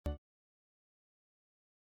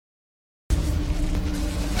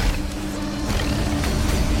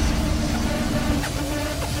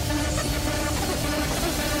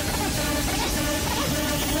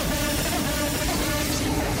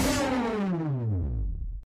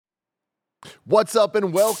What's up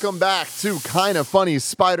and welcome back to Kinda Funny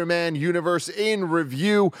Spider-Man Universe in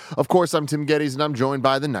Review. Of course, I'm Tim Geddes and I'm joined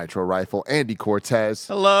by the Nitro Rifle, Andy Cortez.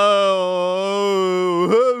 Hello.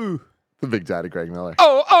 The Big Daddy, Greg Miller.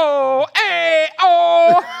 Oh,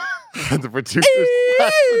 The producer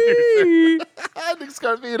slash producer, Nick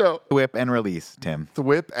Scarpino. Whip and release, Tim. The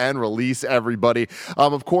whip and release, everybody.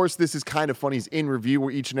 Of course, this is Kinda Funny's In Review,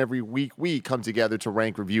 where each and every week we come together to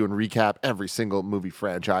rank, review, and recap every single movie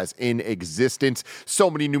franchise in existence. So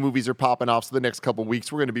many new movies are popping off, so the next couple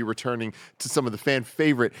weeks we're going to be returning to some of the fan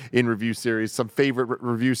favorite In Review series, some favorite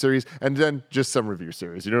review series, and then just some review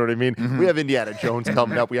series. You know what I mean? We have Indiana Jones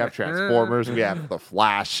coming up. We have Transformers. We have The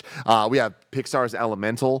Flash. We have Pixar's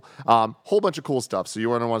Elemental. Whole bunch of cool stuff. So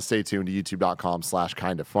you're going to want to stay tuned to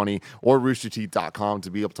youtube.com/kindafunny or roosterteeth.com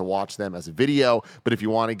to be able to watch them as a video. But if you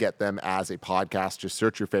want to get them as a podcast, just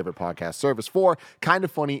search your favorite podcast service for Kinda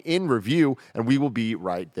Funny In Review, and we will be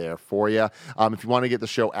right there for you. If you want to get the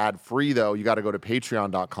show ad-free, though, you got to go to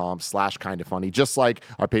patreon.com/kindafunny, just like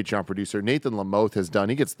our Patreon producer, Nathan Lamoth, has done.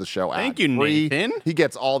 He gets the show ad-free. Thank you, Nathan. He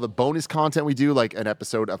gets all the bonus content we do, like an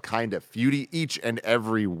episode of Kinda Feudy each and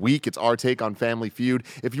every week. It's our take on Family Feud.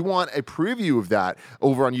 If you want a preview of that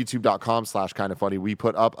over on youtube.com/kindafunny, we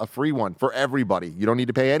put up a free one for everybody. You don't need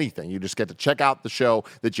to pay anything. You just get to check out the show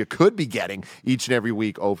that you could be getting each and every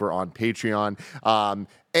week over on Patreon.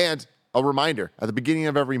 And a reminder, at the beginning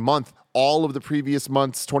of every month, all of the previous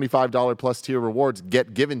month's $25 plus tier rewards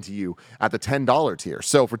get given to you at the $10 tier.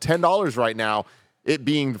 So for $10 right now, it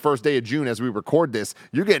being the first day of June as we record this,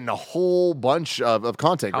 you're getting a whole bunch of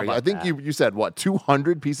content. Greg. I think you said, what,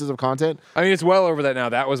 200 pieces of content? I mean, it's well over that now.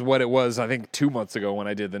 That was what it was, I think, 2 months ago when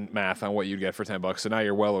I did the math on what you'd get for $10. So now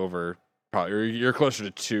you're well over, probably, you're closer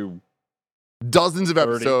to 2. Dozens of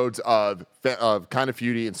episodes of Kinda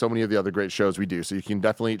Feudy and so many of the other great shows we do. So you can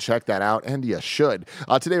definitely check that out, and you should.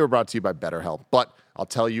 Today we're brought to you by BetterHelp, but I'll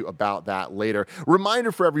tell you about that later.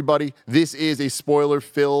 Reminder for everybody, this is a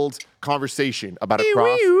spoiler-filled conversation about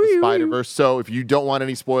Across the Spider-Verse. So if you don't want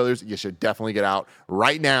any spoilers, you should definitely get out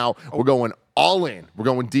right now. We're going all in. We're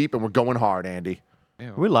going deep, and we're going hard, Andy.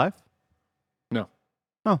 Are we live? No.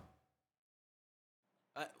 Oh.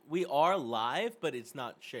 We are live, but it's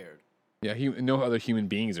not shared. Yeah, no other human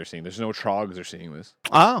beings are seeing. There's no trogs are seeing this.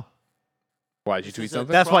 Oh. Why, did you tweet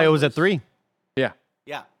something? That's why it was at 3. Yeah.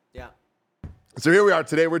 Yeah. So here we are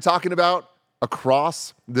today. We're talking about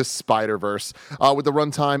Across the Spider-Verse with a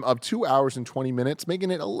runtime of 2 hours and 20 minutes, making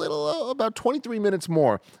it a little about 23 minutes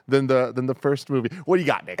more than the first movie. What do you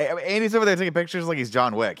got, Nick? Andy's over there taking pictures like he's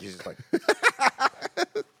John Wick. He's just like,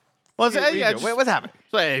 Well, what's happening?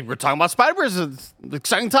 We're talking about Spider-Verse. It's an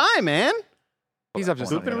exciting time, man. He's up to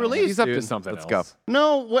Scoop something and else. release, He's up to dude. something let's else. go.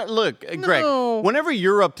 No, look, Greg, whenever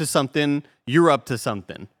you're up to something, you're up to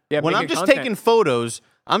something. Yeah, when I'm making just content. taking photos,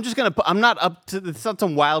 I'm just going to I'm not up to, it's not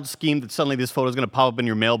some wild scheme that suddenly this photo is going to pop up in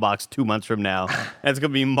your mailbox 2 months from now. And it's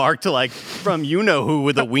going to be marked to like from you-know-who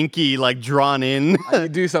with a winky like drawn in You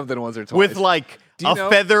do something once or twice. with like Do you a know-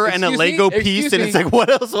 feather and a Excuse Lego me? piece. Excuse And it's me? like, what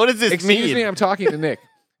else? What does this Excuse mean? me, I'm talking to Nick.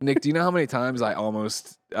 Nick, do you know how many times I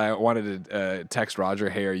wanted to text Roger,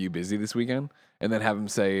 hey, are you busy this weekend? And then have him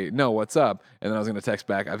say, no, what's up? And then I was going to text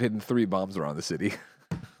back, I've hidden 3 bombs around the city.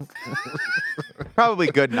 probably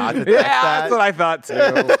good not to text Yeah, that. that's what I thought too.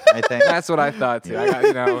 I think. That's what I thought too.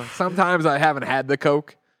 I got, sometimes I haven't had the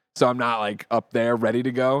Coke, so I'm not like up there ready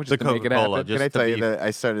to go just The to make it Coca-Cola, happen. just Can I to tell you be that I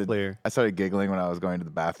started clear. giggling when I was going to the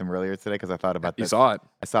bathroom earlier today because I thought about You that. saw it.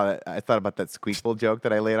 I thought about that squeakful joke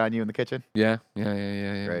that I laid on you in the kitchen. Yeah.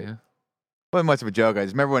 Right. Yeah. Wasn't much of a joke. I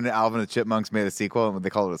just remember when Alvin and the Chipmunks made a sequel and they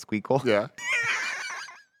called it a squeakquel. Yeah.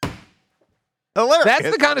 Hilarious.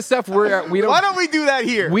 That's the kind of stuff we don't. Why don't we do that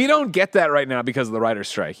here? We don't get that right now because of the writer's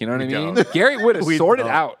strike. You know what I mean? don't. Gary Wood has We sorted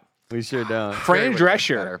don't. out. We sure don't. Fran Wood does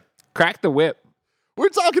Drescher better. cracked the whip. We're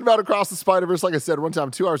talking about Across the Spider-Verse, like I said,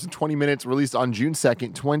 runtime 2 hours and 20 minutes, released on June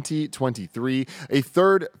 2nd, 2023. A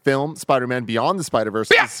third film, Spider-Man Beyond the Spider-Verse,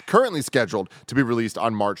 is currently scheduled to be released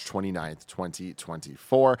on March 29th,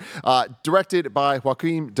 2024. Directed by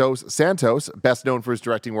Joaquin Dos Santos, best known for his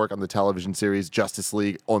directing work on the television series Justice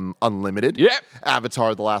League Unlimited, Yep.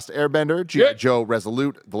 Avatar The Last Airbender, G.I. Yep. Joe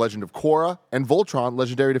Resolute, The Legend of Korra, and Voltron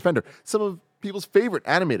Legendary Defender. Some of people's favorite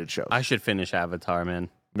animated shows. I should finish Avatar, man.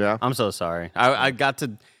 Yeah. I'm so sorry. I got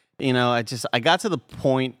to, I got to the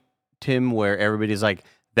point, Tim, where everybody's like,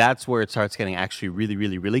 that's where it starts getting actually really,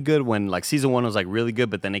 really, really good. When like season 1 was like really good,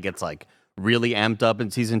 but then it gets like really amped up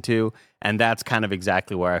in season 2, and that's kind of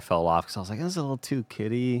exactly where I fell off because I was like, this is a little too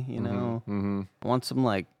kiddie, you know. I want some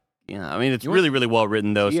like, I mean, it's really, really well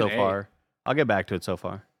written though so DNA. far. I'll get back to it so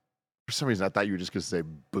far. For some reason, I thought you were just going to say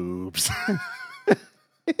boobs.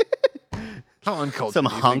 How uncultured Some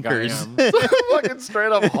do you think I honkers. am? Fucking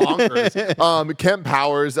straight up honkers. Kemp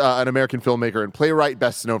Powers, an American filmmaker and playwright,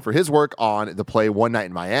 best known for his work on the play One Night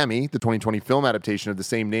in Miami, the 2020 film adaptation of the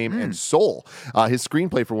same name, and Soul. His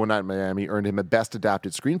screenplay for One Night in Miami earned him a Best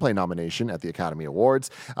Adapted Screenplay nomination at the Academy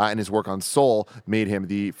Awards, and his work on Soul made him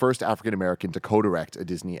the first African American to co-direct a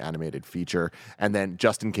Disney animated feature. And then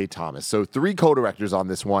Justin K. Thomas. So 3 co-directors on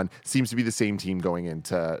this one. Seems to be the same team going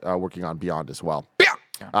into working on Beyond as well.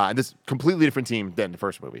 And this completely different team than the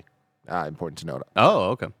first movie. Important to note. Oh,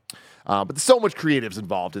 okay. But there's so much creatives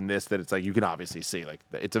involved in this that it's like you can obviously see like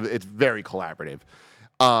it's very collaborative.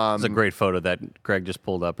 It's a great photo that Greg just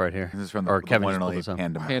pulled up right here. This is from or the Kevin one just and pulled only this up.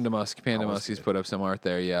 Panda. Panda Musk, he's put up some art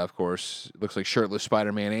there. Yeah, of course. Looks like shirtless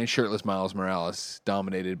Spider-Man and shirtless Miles Morales,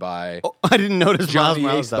 dominated by Oh, I didn't notice Miles Johnny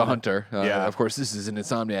Morales Ace the down there. Hunter. Yeah. Of course, this is an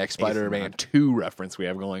Insomniac Spider-Man 2 reference we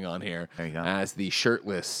have going on here. There you go. As the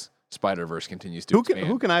shirtless Spider-Verse continues to expand.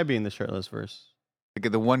 Who can I be in the shirtless verse?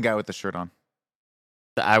 The one guy with the shirt on.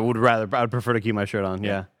 I would prefer to keep my shirt on.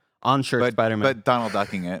 Yeah. On shirt Spider-Man. But Donald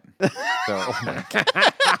ducking it. So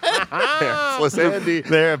Hairless Andy.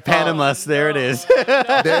 there, Panamus. There it is.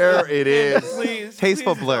 There it is.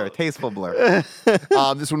 tasteful blur. Tasteful blur.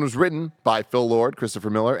 This one was written by Phil Lord, Christopher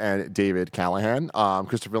Miller, and David Callahan.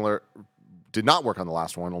 Christopher Miller did not work on the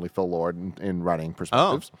last one, only Phil Lord in writing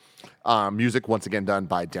perspectives. Music, once again, done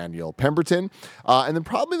by Daniel Pemberton. And then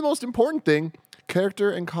probably the most important thing,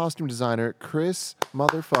 character and costume designer Chris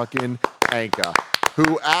motherfucking Anka,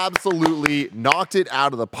 who absolutely knocked it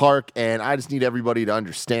out of the park. And I just need everybody to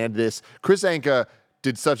understand this. Chris Anka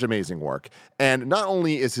did such amazing work. And not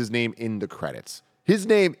only is his name in the credits, his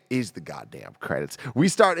name is the goddamn credits.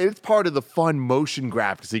 It's part of the fun motion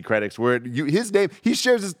graphics credits where his name, he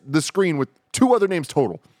shares the screen with 2 other names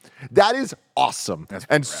total. That is awesome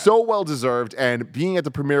and so well deserved. And being at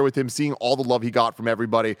the premiere with him, seeing all the love he got from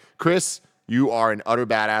everybody, Chris, you are an utter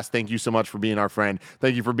badass. Thank you so much for being our friend.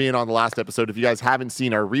 Thank you for being on the last episode. If you guys haven't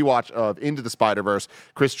seen our rewatch of Into the Spider-Verse,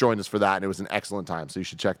 Chris joined us for that, and it was an excellent time. So you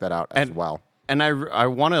should check that out as well. And I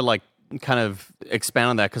want to kind of expand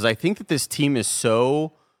on that because I think that this team is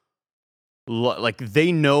so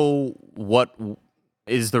they know what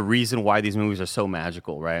is the reason why these movies are so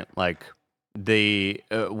magical, right? Like they,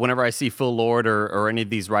 whenever I see Phil Lord or any of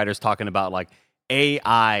these writers talking about like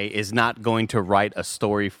AI is not going to write a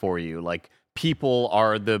story for you, like people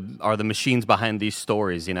are the machines behind these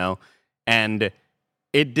stories, you know, and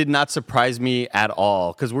it did not surprise me at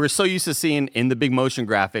all because we're so used to seeing in the big motion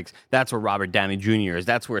graphics, that's where Robert Downey Jr. is,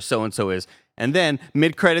 that's where so-and-so is. And then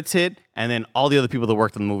mid-credits hit, and then all the other people that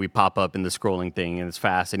worked on the movie pop up in the scrolling thing, and it's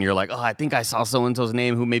fast. And you're like, oh, I think I saw so-and-so's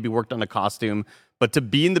name who maybe worked on a costume. But to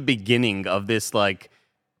be in the beginning of this, like,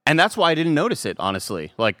 and that's why I didn't notice it,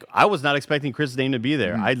 honestly. Like, I was not expecting Chris's name to be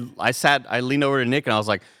there. I leaned over to Nick, and I was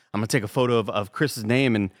like, I'm going to take a photo of Chris's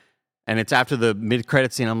name, and it's after the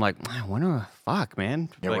mid-credit scene. I'm like, I wonder, fuck, man.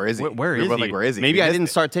 Yeah, like, where is he? Where We is were he? like, where is he? Maybe We I missed didn't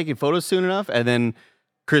it. start taking photos soon enough, and then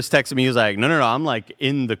Chris texted me. He was like, no, I'm like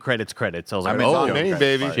in the credits. I was like, mean, it's on Oh, the name, credits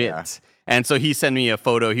baby. part, shit. yeah. And so he sent me a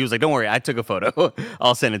photo. He was like, don't worry, I took a photo.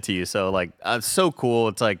 I'll send it to you. So like, it's so cool.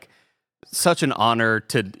 It's like such an honor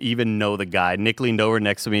to even know the guy. Nick leaned over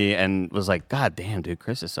next to me and was like, God damn, dude,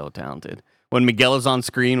 Chris is so talented. When Miguel is on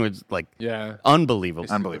screen, was like, Yeah. unbelievable.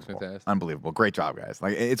 Unbelievable. fantastic. Unbelievable. Great job, guys.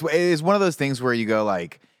 Like it is one of those things where you go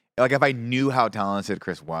like if I knew how talented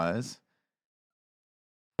Chris was,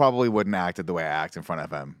 probably wouldn't act the way I act in front of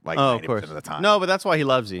him like Oh, 90% of course. of the time. No, but that's why he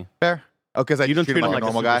loves you. Fair. Oh, because You don't treat treat him him like a like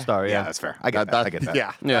a normal guy. superstar, yeah. That's fair. I get that. I get that.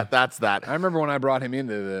 Yeah, Yeah. that's that. I remember when I brought him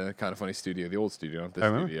into the Kind of Funny studio, the old studio, not this I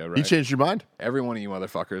remember. studio, He right? changed your mind? Every one of you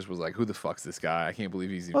motherfuckers was like, who the fuck's this guy? I can't believe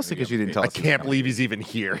he's even Mostly gonna 'cause you get didn't tell paid." us I can't believe he's even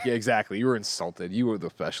here. Yeah, exactly. You were insulted. You were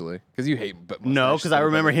especially because you hate. No, because I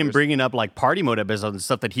remember him bringing up like party mode episodes and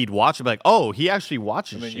stuff that he'd watch. And be like, oh, he actually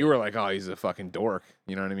watches And then shit. you were like, oh, he's a fucking dork.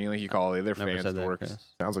 You know what I mean? Like you call all the other Never fans said that, dorks. Chris.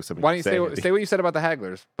 Sounds like something. Why don't you say say what you said about the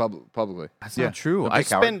Hagglers publicly? That's not true. Don't I be a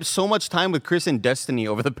coward. spent so much time with Chris and Destiny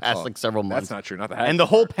over the past like several months. That's not true. Not the Hagglers. And the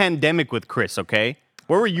whole pandemic with Chris, okay?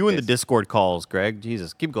 Where were you in the Discord calls, Greg?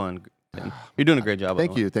 Jesus, keep going. You're doing a great job.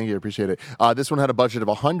 Thank you. I appreciate it. This one had a budget of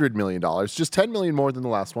 $100 million, just $10 million more than the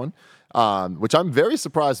last one, which I'm very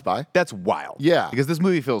surprised by. That's wild. Yeah. Because this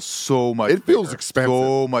movie feels so much It feels bigger, expensive.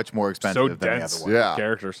 So much more expensive so than dense. the other one. Yeah.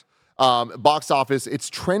 Characters. Box office, it's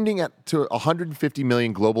trending to 150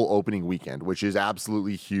 million global opening weekend, which is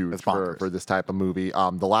absolutely huge That's for bonkers. this type of movie.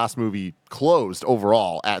 The last movie closed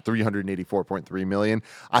overall at 384.3 million.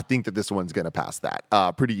 I think that this one's going to pass that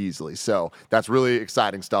pretty easily. So that's really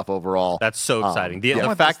exciting stuff overall. That's so exciting. I The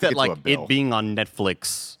want this fact to that get to like a bill. it being on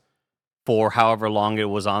Netflix for however long it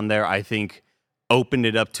was on there, I think opened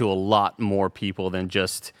it up to a lot more people than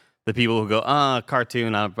just the people who go,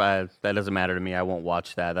 cartoon, that doesn't matter to me. I won't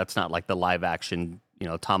watch that. That's not like the live action,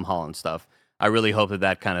 Tom Holland stuff. I really hope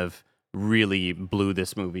that kind of really blew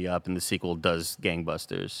this movie up and the sequel does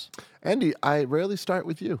gangbusters. Andy, I rarely start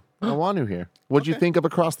with you. I want to hear. What'd you think of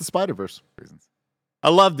Across the Spider-Verse? I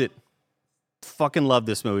loved it. Fucking love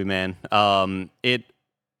this movie, man.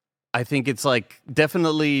 I think it's like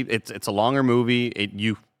definitely it's a longer movie.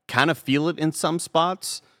 You kind of feel it in some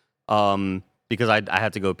spots. Because I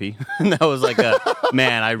had to go pee. And that was like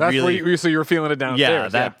man, That's where so you were feeling it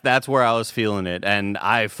downstairs. That's where I was feeling it. And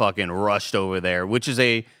I fucking rushed over there, which is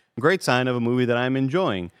a great sign of a movie that I'm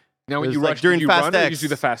enjoying. Now, when you like rush, during did you Fast run or X, did you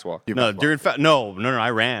do the fast walk? No, I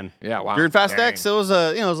ran. Yeah, wow. During Fast Dang. X, it was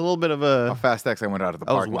a little bit of a. How Fast X, I went out of the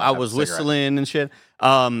I park. was whistling and shit.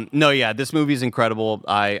 This movie's incredible.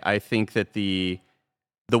 I think that the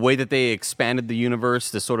way that they expanded the universe,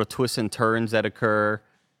 the sort of twists and turns that occur,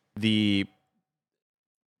 the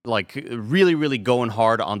like really, really going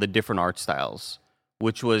hard on the different art styles,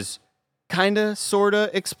 which was kind of, sort of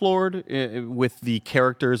explored with the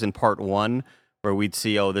characters in part 1, where we'd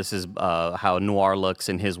see, this is how Noir looks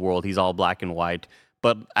in his world. He's all black and white.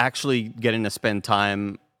 But actually getting to spend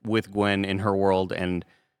time with Gwen in her world, and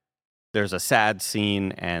there's a sad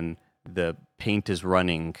scene, and the paint is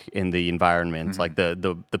running in the environment, like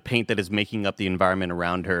the paint that is making up the environment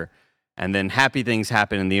around her. And then happy things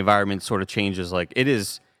happen, and the environment sort of changes. Like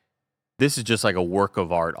this is just like a work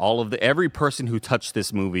of art. Every person who touched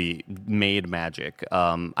this movie made magic.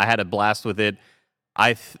 I had a blast with it.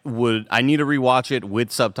 I need to rewatch it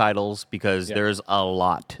with subtitles because there's a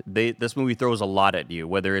lot. This movie throws a lot at you,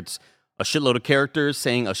 whether it's a shitload of characters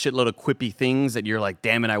saying a shitload of quippy things that you're like,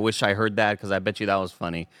 damn it, I wish I heard that because I bet you that was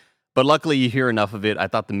funny. But luckily you hear enough of it. I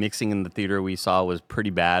thought the mixing in the theater we saw was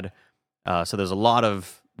pretty bad. So there's a lot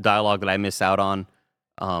of dialogue that I missed out on.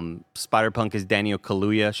 Spider-Punk is Daniel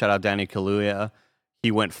Kaluuya. Shout out Daniel Kaluuya.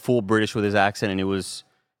 He went full British with his accent, and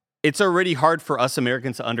it's already hard for us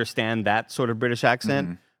Americans to understand that sort of British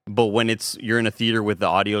accent. But when you're in a theater with the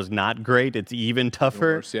audio's not great, it's even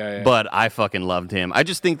tougher. Worse, yeah. But I fucking loved him. I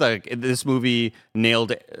just think like this movie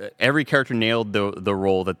nailed every character nailed the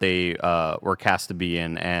role that they were cast to be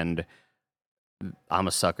in, and I'm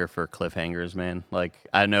a sucker for cliffhangers, man. Like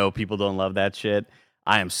I know people don't love that shit.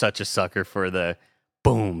 I am such a sucker for the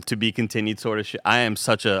boom to be continued sort of shit. I am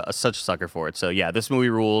such a sucker for it. So yeah, this movie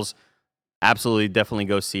rules. Absolutely, definitely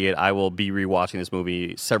go see it. I will be rewatching this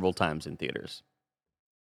movie several times in theaters.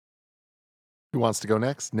 Who wants to go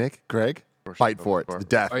next? Nick? Greg? Fight for it to the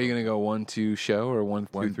death. Are you gonna go 1, 2 show or 1,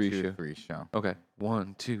 2, 3 show? 3 show. Okay,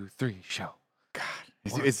 1, 2, 3 show.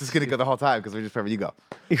 It's just gonna go the whole time because we're just perfect. You go.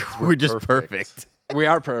 We're just perfect. We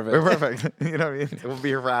are perfect. We're perfect. You know what I mean? We'll be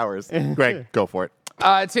here for hours. Greg, go for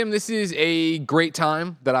it. Tim, this is a great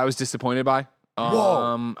time that I was disappointed by.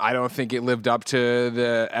 I don't think it lived up to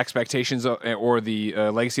the expectations or the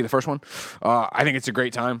legacy of the first one. I think it's a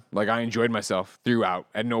great time. Like, I enjoyed myself throughout.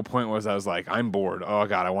 At no point was I was like, I'm bored. Oh,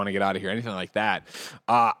 God, I want to get out of here. Anything like that.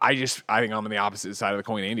 I think I'm on the opposite side of the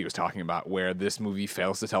coin Andy was talking about, where this movie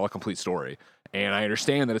fails to tell a complete story. And I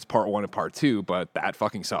understand that it's part 1 and part 2, but that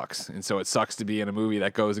fucking sucks. And so it sucks to be in a movie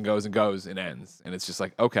that goes and goes and goes and ends. And it's just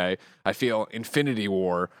like, okay, I feel Infinity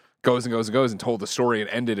War goes and goes and goes and told the story and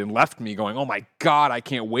ended and left me going, oh my God, I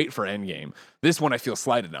can't wait for Endgame. This one I feel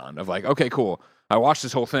slighted on, of like, okay, cool. I watched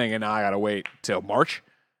this whole thing and now I gotta wait till March,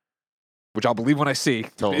 which I'll believe when I see.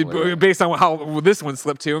 Totally. Based on how this one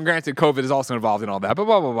slipped to. And granted, COVID is also involved in all that, but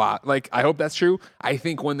blah, blah, blah. Like, I hope that's true. I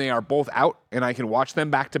think when they are both out and I can watch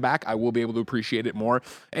them back to back, I will be able to appreciate it more.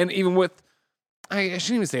 And even with, I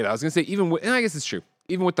shouldn't even say that. I was gonna say even with, and I guess it's true.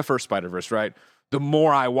 Even with the first Spider-Verse, right? The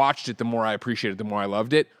more I watched it, the more I appreciated it, the more I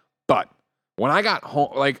loved it. But when I got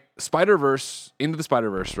home, like Spider-Verse, Into the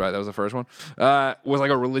Spider-Verse, right? That was the first one, was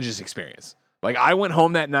like a religious experience. Like, I went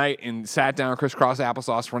home that night and sat down, crisscross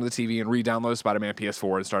applesauce in front of the TV and re-downloaded Spider-Man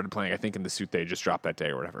PS4 and started playing, I think, in the suit they just dropped that day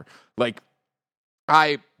or whatever. Like,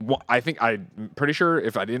 I think I'm pretty sure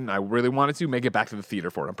if I didn't, I really wanted to make it back to the theater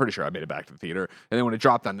for it. I'm pretty sure I made it back to the theater. And then when it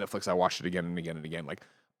dropped on Netflix, I watched it again and again and again. Like,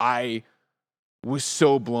 I was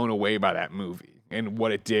so blown away by that movie and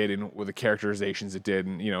what it did and with the characterizations it did.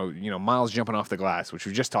 And, you know, Miles jumping off the glass, which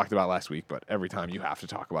we just talked about last week, but every time you have to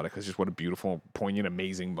talk about it because just what a beautiful, poignant,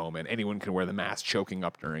 amazing moment. Anyone can wear the mask choking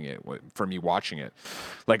up during it for me watching it.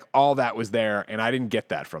 Like, all that was there, and I didn't get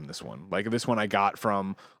that from this one. Like, this one I got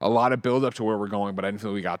from a lot of build up to where we're going, but I didn't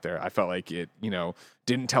feel we got there. I felt like it,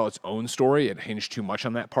 didn't tell its own story. It hinged too much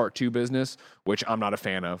on that part 2 business, which I'm not a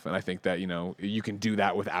fan of. And I think that, you can do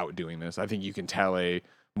that without doing this. I think you can tell a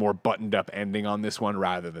more buttoned up ending on this one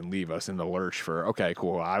rather than leave us in the lurch for, okay,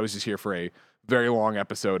 cool. I was just here for a very long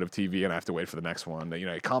episode of TV and I have to wait for the next one. You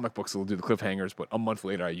know, comic books will do the cliffhangers, but a month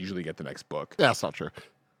later I usually get the next book. Yeah, that's not true.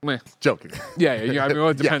 Meh. Joking. Yeah. I mean, well,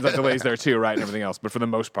 it depends on delays there too, right, and everything else. But for the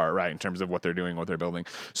most part, right, in terms of what they're doing, what they're building.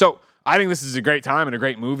 So I think this is a great time and a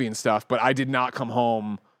great movie and stuff. But I did not come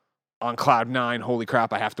home on cloud nine. Holy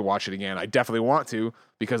crap! I have to watch it again. I definitely want to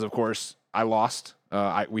because, of course, I lost.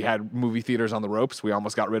 We had movie theaters on the ropes. We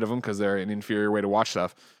almost got rid of them because they're an inferior way to watch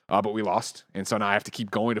stuff. But we lost, and so now I have to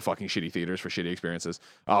keep going to fucking shitty theaters for shitty experiences.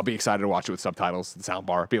 I'll be excited to watch it with subtitles, the sound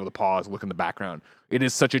bar, be able to pause, look in the background. It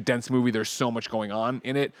is such a dense movie. There's so much going on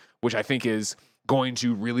in it, which I think is going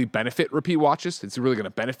to really benefit repeat watches. It's really going to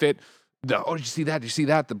benefit did you see that? Did you see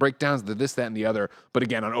that? The breakdowns, the this, that, and the other. But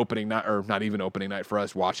again, on opening night, or not even opening night for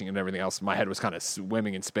us, watching it and everything else, my head was kind of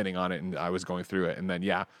swimming and spinning on it, and I was going through it. And then,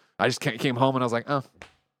 yeah, I just came home and I was like, oh,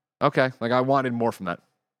 okay. Like, I wanted more from that.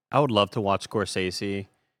 I would love to watch Scorsese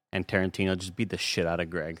and Tarantino just beat the shit out of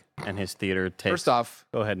Greg and his theater taste. First off,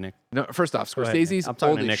 go ahead, Nick. No, first off, Go ahead, Nick. Scorsese's I'm talking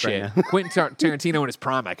old to as Nick shit. right now. Quentin Tarantino in his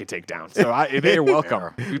prime, I could take down. So they're welcome.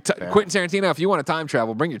 Quentin Tarantino, if you want to time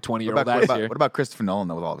travel, bring your 20-year-old ass here. What about Christopher Nolan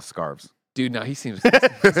though, with all the scarves? Dude, no, he seems like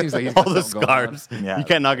he's all got the something going on. scarves. Yeah. You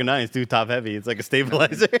can't knock a nine. It's too top heavy. It's like a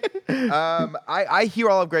stabilizer. I hear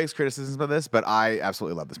all of Greg's criticisms of this, but I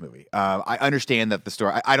absolutely love this movie. I understand that the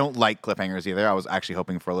story. I don't like cliffhangers either. I was actually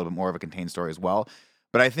hoping for a little bit more of a contained story as well.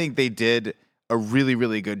 But I think they did a really,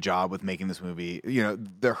 really good job with making this movie. You know,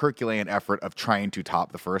 the Herculean effort of trying to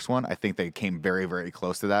top the first one. I think they came very, very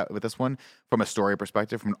close to that with this one. From a story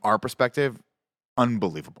perspective, from our perspective,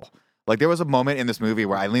 unbelievable. Like, there was a moment in this movie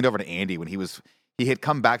where I leaned over to Andy when he had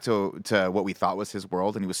come back to what we thought was his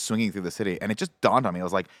world, and he was swinging through the city, and it just dawned on me. I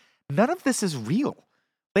was like, none of this is real.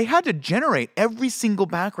 They had to generate every single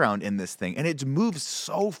background in this thing, and it moves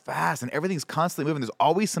so fast, and everything's constantly moving. There's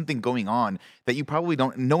always something going on that you probably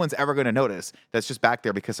no one's ever going to notice that's just back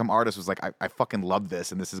there because some artist was like, I fucking love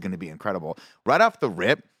this, and this is going to be incredible. Right off the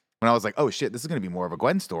rip, when I was like, oh shit, this is going to be more of a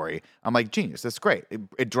Gwen story, I'm like, genius, that's great.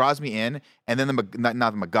 It draws me in, and then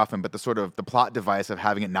not the MacGuffin, but the sort of the plot device of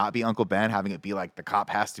having it not be Uncle Ben, having it be like the cop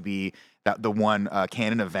has to be the one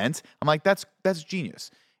canon event. I'm like, that's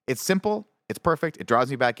genius. It's simple, it's perfect, it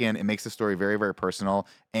draws me back in, it makes the story very, very personal,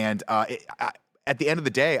 and at the end of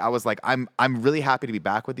the day, I was like, I'm really happy to be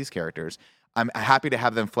back with these characters. I'm happy to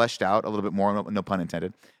have them fleshed out a little bit more, no pun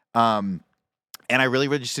intended. And I really,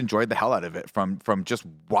 really just enjoyed the hell out of it from just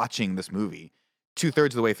watching this movie. 2/3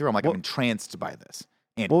 of the way through, I'm like, I'm entranced by this.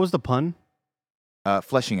 And What was the pun?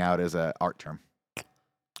 fleshing out is an art term.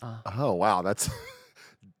 Oh wow, that's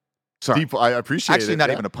Sorry. deep. I appreciate it. Actually, not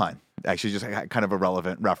Yeah. even a pun. Actually, just kind of a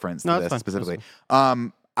relevant reference No, to it's this fine. specifically.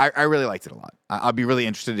 That's I really liked it a lot. I'll be really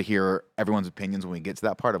interested to hear everyone's opinions when we get to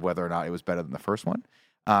that part of whether or not it was better than the first one.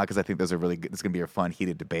 Because I think there's it's going to be a fun,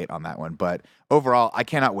 heated debate on that one. But overall, I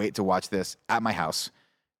cannot wait to watch this at my house.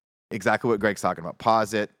 Exactly what Greg's talking about.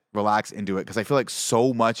 Pause it, relax into it, because I feel like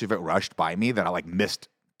so much of it rushed by me that I missed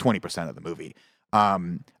 20% of the movie.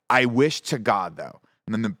 I wish to God though,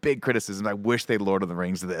 and then the big criticism, I wish they Lord of the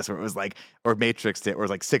Rings this, or it was like, or Matrixed it, where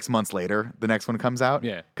it's like 6 months later the next one comes out.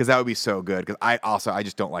 Yeah. Because that would be so good. Because I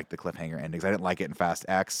just don't like the cliffhanger endings. I didn't like it in Fast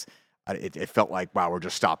X. It felt like, wow, we're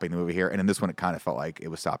just stopping the movie here. And in this one, it kind of felt like it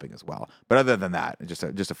was stopping as well. But other than that, just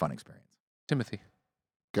a fun experience. Timothy.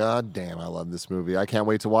 God damn, I love this movie. I can't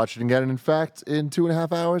wait to watch it again. And in fact, in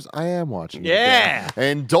 2.5 hours, I am watching it Yeah. again.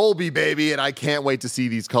 And Dolby, baby, and I can't wait to see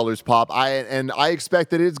these colors pop. I expect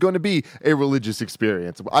that it's going to be a religious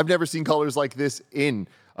experience. I've never seen colors like this in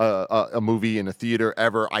a movie in a theater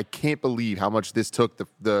ever. I can't believe how much this took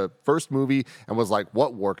the first movie and was like,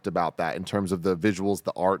 what worked about that in terms of the visuals,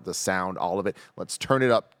 the art, the sound, all of it. Let's turn it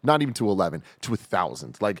up, not even to 11, to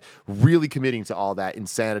 1,000. Like, really committing to all that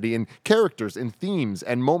insanity and characters and themes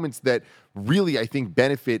and moments that really, I think,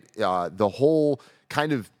 benefit the whole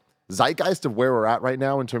kind of zeitgeist of where we're at right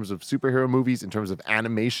now in terms of superhero movies, in terms of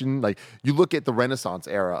animation. Like, you look at the Renaissance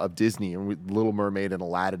era of Disney and with Little Mermaid and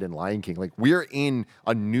Aladdin and Lion King. Like, we're in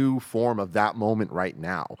a new form of that moment right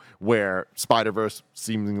now, where Spider-Verse,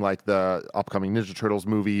 seeming like the upcoming Ninja Turtles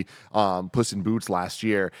movie, Puss in Boots last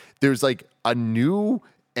year, there's like a new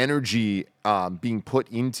energy being put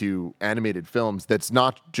into animated films that's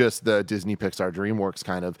not just the Disney, Pixar, DreamWorks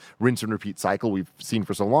kind of rinse and repeat cycle we've seen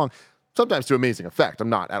for so long. Sometimes to amazing effect. I'm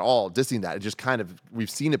not at all dissing that. It just kind of, we've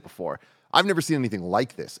seen it before. I've never seen anything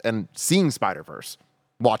like this. And seeing Spider-Verse,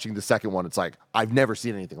 watching the second one, it's like, I've never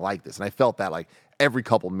seen anything like this. And I felt that like every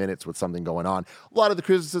couple minutes with something going on. A lot of the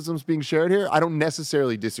criticisms being shared here, I don't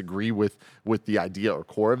necessarily disagree with the idea or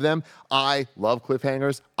core of them. I love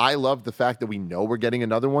cliffhangers. I love the fact that we know we're getting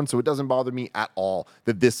another one. So it doesn't bother me at all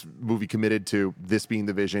that this movie committed to this being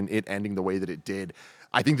the vision, it ending the way that it did.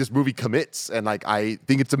 I think this movie commits, and like I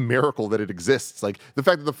think it's a miracle that it exists. Like the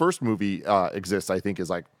fact that the first movie exists, I think is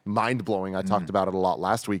like mind blowing. I talked about it a lot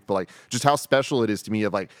last week, but like just how special it is to me.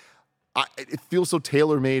 Of like, it feels so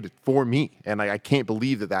tailor made for me, and I can't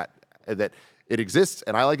believe that it exists,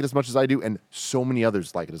 and I like it as much as I do, and so many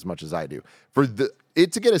others like it as much as I do. For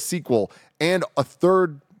it to get a sequel and a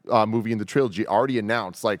third movie in the trilogy already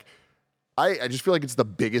announced, like. I just feel like it's the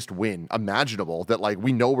biggest win imaginable that like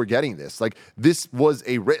we know we're getting this. Like this was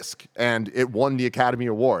a risk and it won the Academy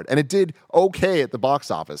Award and it did okay at the box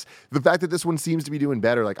office. The fact that this one seems to be doing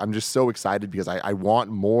better, like I'm just so excited because I want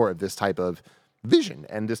more of this type of vision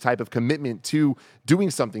and this type of commitment to doing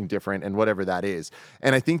something different and whatever that is.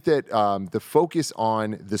 And I think that the focus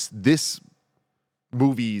on this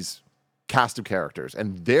movie's cast of characters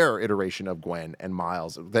and their iteration of Gwen and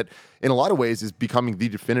Miles that in a lot of ways is becoming the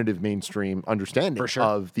definitive mainstream understanding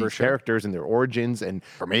of these characters and their origins and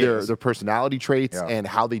their personality traits and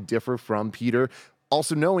how they differ from Peter.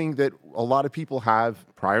 Also knowing that a lot of people have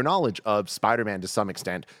prior knowledge of Spider-Man to some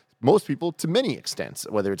extent, most people to many extents,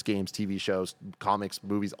 whether it's games, TV shows, comics,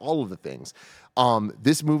 movies, all of the things.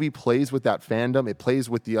 This movie plays with that fandom. It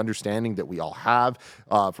plays with the understanding that we all have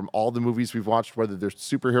from all the movies we've watched, whether they're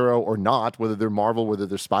superhero or not, whether they're Marvel, whether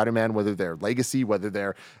they're Spider-Man, whether they're Legacy, whether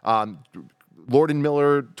they're Lord and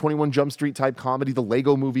Miller, 21 Jump Street type comedy, the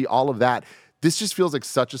Lego movie, all of that. This just feels like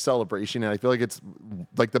such a celebration, and I feel like it's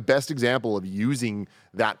like the best example of using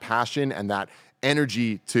that passion and that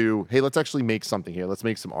energy to, hey, let's actually make something here. Let's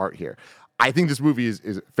make some art here. I think this movie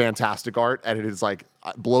is fantastic art, and it is like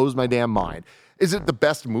blows my damn mind. Is it the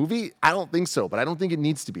best movie? I don't think so, but I don't think it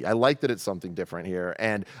needs to be. I like that it's something different here,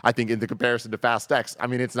 and I think in the comparison to Fast X, I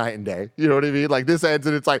mean, it's night and day. You know what I mean? Like this ends,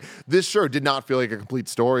 and it's like this sure did not feel like a complete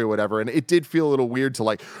story or whatever, and it did feel a little weird to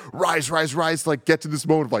like rise, to like get to this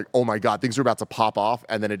moment of like, oh my god, things are about to pop off,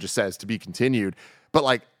 and then it just says to be continued. But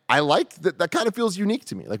like, I like that. That kind of feels unique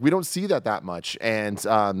to me. Like we don't see that much, and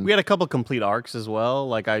we had a couple complete arcs as well.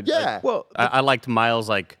 Like I liked Miles.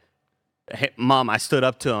 Like, hey, Mom, I stood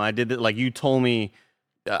up to him. I did it. Like you told me,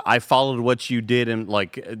 I followed what you did, and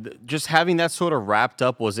like just having that sort of wrapped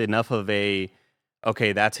up was enough of a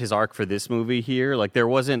okay. That's his arc for this movie here. Like there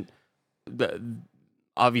wasn't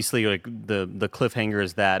obviously like the cliffhanger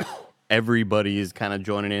is that everybody is kind of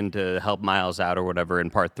joining in to help Miles out or whatever in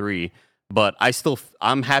part 3. But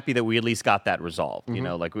I'm happy that we at least got that resolved. You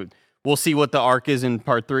know, like we'll see what the arc is in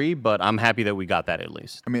part 3, but I'm happy that we got that at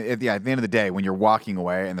least. I mean, at the end of the day, when you're walking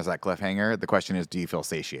away and there's that cliffhanger, the question is, do you feel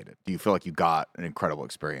satiated? Do you feel like you got an incredible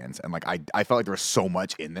experience? And like, I felt like there was so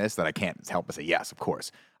much in this that I can't help but say, yes, of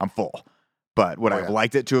course, I'm full. But would I have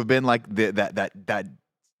liked it to have been like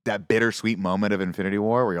that bittersweet moment of Infinity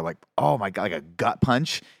War where you're like, oh my God, like a gut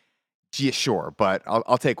punch? Yeah, sure, but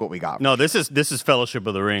I'll take what we got. No, this is Fellowship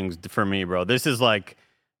of the Rings for me, bro. This is like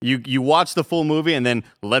you watch the full movie and then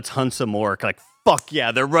let's hunt some more. Like fuck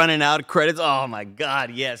yeah, they're running out credits. Oh my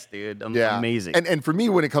god, yes, dude, amazing. And for me,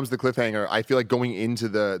 when it comes to cliffhanger, I feel like going into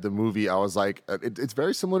the movie, I was like, it's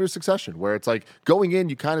very similar to Succession, where it's like going in,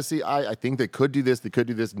 you kind of see, I think they could do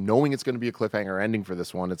this, knowing it's going to be a cliffhanger ending for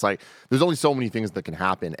this one. It's like there's only so many things that can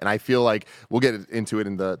happen, and I feel like we'll get into it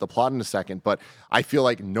in the plot in a second, but I feel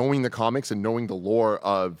like knowing the comics and knowing the lore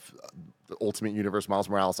of the Ultimate Universe, Miles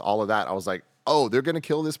Morales, all of that, I was like, oh, they're going to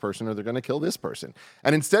kill this person or they're going to kill this person.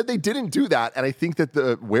 And instead they didn't do that. And I think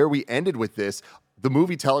that where we ended with this, the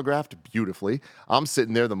movie telegraphed beautifully. I'm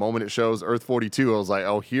sitting there the moment it shows Earth 42, I was like,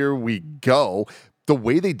 oh, here we go. The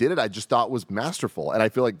way they did it, I just thought was masterful. And I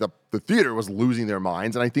feel like the theater was losing their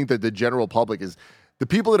minds. And I think that the general public is, the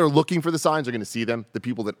people that are looking for the signs are going to see them. The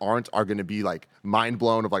people that aren't are going to be like mind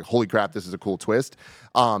blown of like, holy crap, this is a cool twist.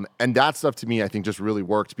 And that stuff to me, I think just really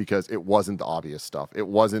worked because it wasn't the obvious stuff. It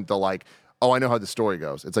wasn't the like, oh, I know how the story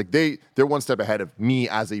goes. It's like they're one step ahead of me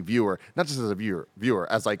as a viewer, not just as a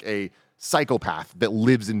viewer, as like a psychopath that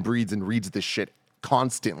lives and breathes and reads this shit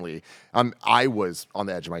constantly. I was on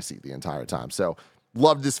the edge of my seat the entire time. So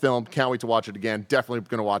loved this film. Can't wait to watch it again. Definitely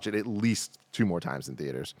going to watch it at least 2 more times in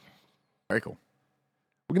theaters. Very cool.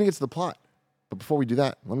 We're going to get to the plot. But before we do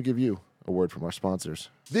that, let me give you a word from our sponsors.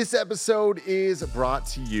 This episode is brought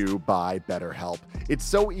to you by BetterHelp. It's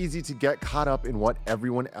so easy to get caught up in what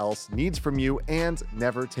everyone else needs from you and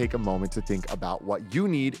never take a moment to think about what you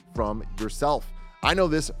need from yourself. I know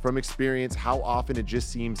this from experience, how often it just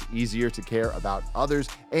seems easier to care about others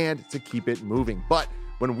and to keep it moving. But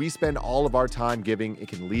when we spend all of our time giving, it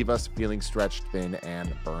can leave us feeling stretched thin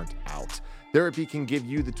and burnt out. Therapy can give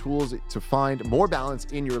you the tools to find more balance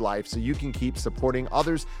in your life so you can keep supporting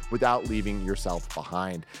others without leaving yourself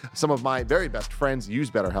behind. Some of my very best friends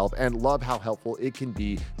use BetterHelp and love how helpful it can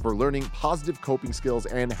be for learning positive coping skills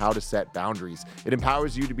and how to set boundaries. It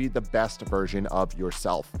empowers you to be the best version of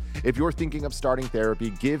yourself. If you're thinking of starting therapy,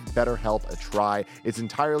 give BetterHelp a try. It's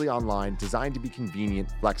entirely online, designed to be convenient,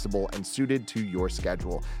 flexible, and suited to your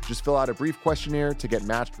schedule. Just fill out a brief questionnaire to get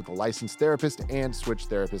matched with a licensed therapist and switch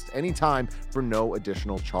therapists anytime for no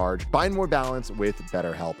additional charge. Find more balance with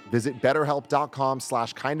BetterHelp. Visit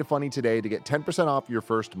betterhelp.com/kindafunny today to get 10% off your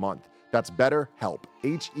first month. That's BetterHelp,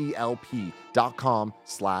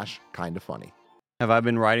 HELP.com/kindafunny. Have I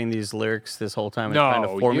been writing these lyrics this whole time and No, trying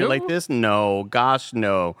to formulate you? this? No, gosh,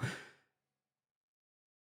 no.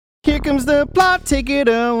 Here comes the plot, take it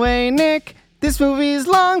away, Nick. This movie is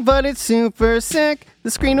long, but it's super sick.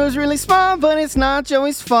 The screen was really small, but it's not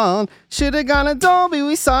Joey's fault. Should've gone to Dolby,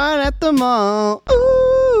 we saw it at the mall.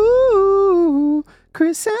 Ooh,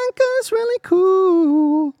 Chris Anka's really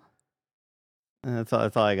cool. That's all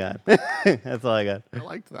I got. That's all I got. I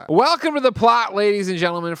liked that. Welcome to the plot, ladies and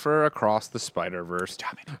gentlemen, for Across the Spider-Verse.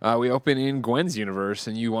 We open in Gwen's universe,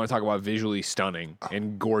 and you want to talk about visually stunning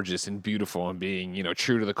and gorgeous and beautiful and being,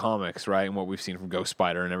 true to the comics, right? And what we've seen from Ghost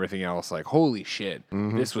Spider and everything else. Like, holy shit,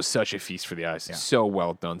 this was such a feast for the eyes. So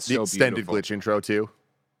well done, The so extended beautiful. glitch intro too.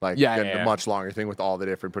 Like Yeah. a much longer thing with all the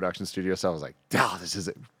different production studios. So I was like, this is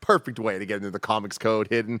a perfect way to get into the comics code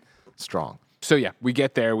hidden strong. So yeah, we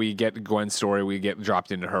get there, we get Gwen's story, we get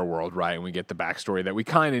dropped into her world, right? And we get the backstory that we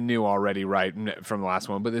kind of knew already, right, from the last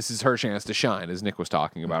one. But this is her chance to shine, as Nick was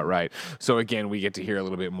talking about, right? So again, we get to hear a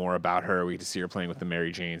little bit more about her. We get to see her playing with the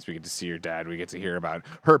Mary Janes. We get to see her dad. We get to hear about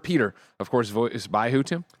her Peter, of course, voiced by who,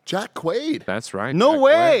 Tim? Jack Quaid. That's right. No Jack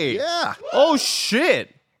way. Yeah. Oh,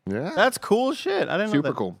 shit. Yeah. That's cool shit. I didn't know Super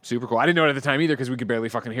that. cool, super cool. I didn't know it at the time either because we could barely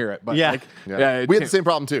fucking hear it. But Yeah. Yeah. We had the same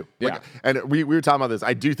problem too. Yeah. And we were talking about this.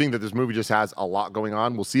 I do think that this movie just has a lot going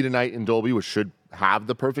on. We'll see tonight in Dolby, which should have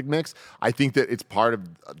the perfect mix. I think that it's part of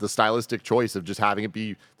the stylistic choice of just having it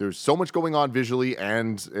be, there's so much going on visually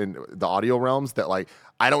and in the audio realms that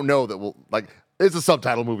I don't know that we'll it's a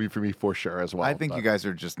subtitle movie for me for sure as well. I think you guys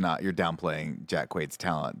are just you're downplaying Jack Quaid's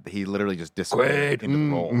talent. He literally just disappeared into the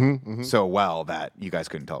role so well that you guys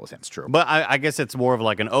couldn't tell it was him. It's true. But I guess it's more of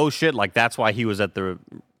like an oh shit, like that's why he was at the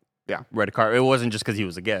red carpet. It wasn't just because he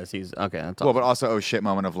was a guest. He's okay. That's Well, but also oh shit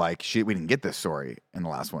moment of shit, we didn't get this story in the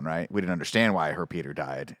last one, right? We didn't understand why her Peter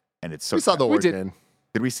died, and it's so. we saw the We did. origin.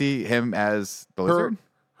 Did we see him as the Her, lizard?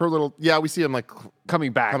 her little, we see him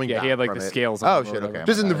coming back. Coming Yeah, back he had from the it. scales. Oh, on him or shit, whatever. okay.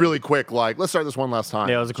 just in the really quick, let's start this one last time.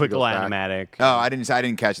 yeah, it was a She quick goes little back. animatic. Oh, I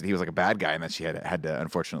didn't catch that he was like a bad guy and that she had to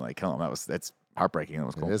unfortunately kill him. That's heartbreaking. That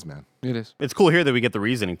was cool. It is, man. It is. It's cool here that we get the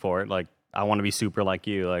reasoning for it. Like, I want to be super like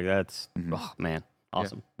you. Like, that's, oh, man,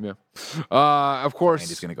 awesome. Yeah. Of course,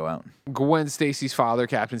 Andy's gonna go out. Gwen Stacy's father,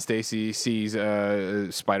 Captain Stacy, sees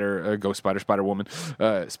Ghost Spider, Spider Woman,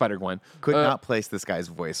 Spider Gwen. Could not place this guy's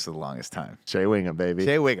voice for the longest time. Shea Wingham, baby.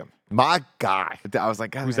 Jay Wiggum. My guy. I was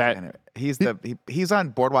like, God, Who's that's that? kinda- He's he's on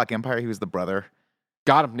Boardwalk Empire. He was the brother,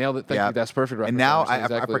 Got him. Nailed it. Thank Yeah. you. That's perfect. and reference. now understand I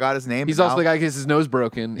exactly. forgot his name. He's but also the now- guy who gets his nose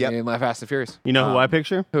broken Yep. in Fast and Furious. You know who I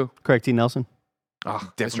picture? Who? Craig T. Nelson. Oh,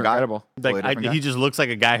 Different that's guy. incredible. Like, Totally different guy. he just looks like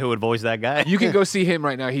a guy who would voice that guy. You can go see him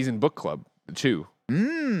right now. He's in Book Club too.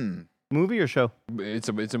 Movie or show? It's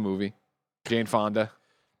a movie. Jane Fonda.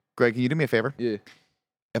 Greg, can you do me a favor? Yeah.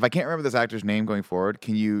 If I can't remember this actor's name going forward,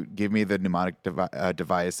 can you give me the mnemonic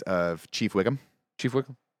device of Chief Wiggum? Chief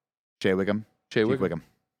Wiggum. Jay Wiggum? Jay Chief Wiggum. Wiggum.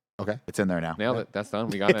 Okay. It's in there now. Nailed it. That's done.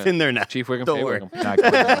 We got It's it. in there now. Chief Wiggum. Don't Jay worry. Wiggum. Not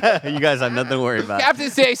Wiggum. You guys have nothing to worry about.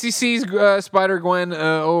 Captain Stacy sees Spider Gwen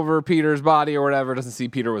over Peter's body or whatever. Doesn't see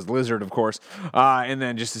Peter was lizard, of course. And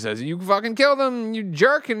then just says, "You fucking killed him, you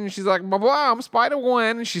jerk!" And she's like, "Blah blah, I'm Spider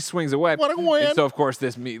Gwen." And she swings away. What a Gwen. And so of course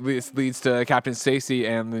this leads to Captain Stacy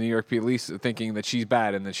and the New York police thinking that she's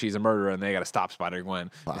bad and that she's a murderer and they got to stop Spider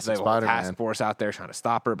Gwen. It's like Spider-Man. task force out there trying to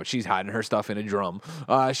stop her, but she's hiding her stuff in a drum.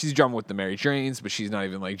 She's drumming with the Mary Janes, but she's not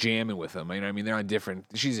even jamming with them. You know what I mean? They're on different.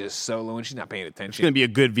 She's just soloing. She's not paying attention. It's going to be a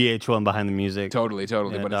good VH1 behind the music. Totally. Yeah,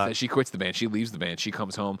 but Doc. instead she quits the band. She leaves the band. She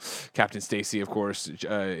comes home. Captain Stacy, of course,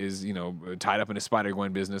 is tied up in his Spider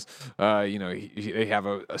Gwen business. They have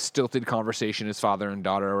a stilted conversation, his father and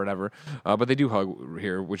daughter or whatever. But they do hug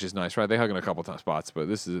here, which is nice, right? They hug in a couple of spots, but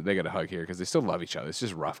they got a hug here because they still love each other. It's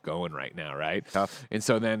just rough going right now, right? Tough. And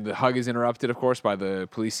so then the hug is interrupted, of course, by the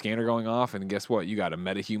police scanner going off. And guess what? You got a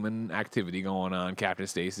metahuman activity going on, Captain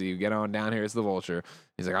Stacy. You get on down here. It's the Vulture.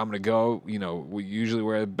 He's like, I'm gonna go. Usually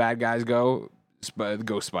where bad guys go,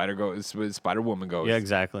 Spider Woman goes. Yeah,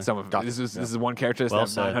 exactly. This is one character that's Well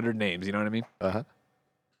has said. 900 names. You know what I mean? Uh-huh.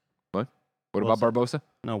 What? What Well about Barbosa?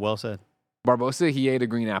 No, well said. Barbossa, he ate a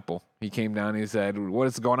green apple. He came down and he said, "What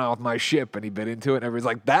is going on with my ship?" And he bit into it. And everybody's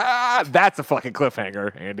like, that's a fucking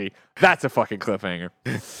cliffhanger, Andy. That's a fucking cliffhanger.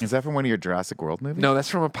 Is that from one of your Jurassic World movies? No, that's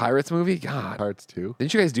from a Pirates movie. God. Parts 2.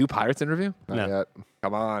 Didn't you guys do Pirates interview? Not No. yet.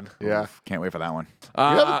 Come on. Yeah. Can't wait for that one. We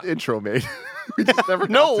have an intro made. We just never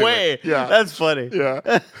No got to way. it. Yeah. That's funny.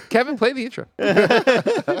 Yeah. Kevin, play the intro.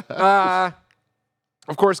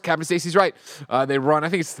 Of course, Captain Stacy's right. They run, I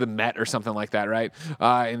think it's the Met or something like that, right?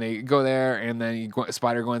 And they go there, and then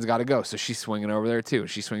Spider-Gwen's got to go. So she's swinging over there, too.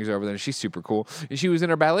 She swings over there, and she's super cool. And she was in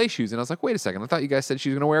her ballet shoes, and I was like, wait a second. I thought you guys said she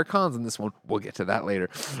was going to wear cons in this one. We'll get to that later.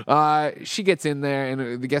 She gets in there,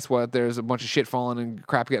 and guess what? There's a bunch of shit falling and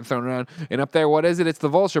crap getting thrown around. And up there, what is it? It's the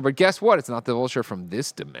Vulture. But guess what? It's not the Vulture from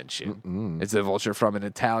this dimension. It's the Vulture from an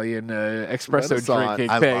Italian espresso Renaissance. drinking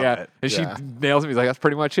I thing. love Yeah. it. And Yeah. she nails me. He's like, that's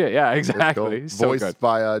pretty much it. Yeah, exactly. So Voiced good.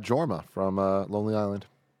 by Jorma from Lonely Island.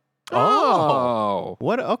 Oh.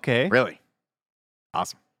 What? Okay. Really?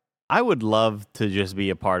 Awesome. I would love to just be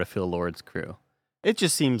a part of Phil Lord's crew. It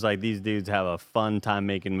just seems like these dudes have a fun time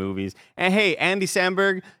making movies. And hey, Andy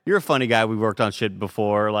Samberg, you're a funny guy. We worked on shit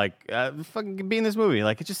before. Like, fucking be in this movie.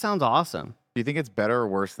 Like, it just sounds awesome. Do you think it's better or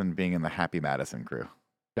worse than being in the Happy Madison crew?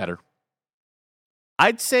 Better.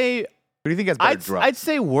 I'd say Who do you think has better drugs? I'd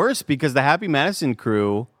say worse because the Happy Madison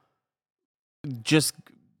crew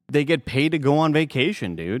they get paid to go on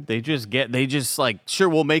vacation, dude. They just like, sure,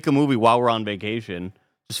 we'll make a movie while we're on vacation.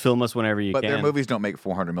 Just film us whenever you but can. their movies don't make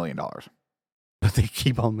 $400 million. But they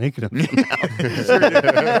keep on making them.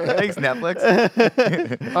 Thanks, Netflix.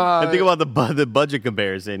 And think about the budget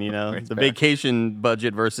comparison, you know, the vacation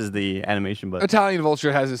budget versus the animation budget. Italian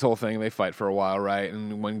Vulture has this whole thing. They fight for a while, right?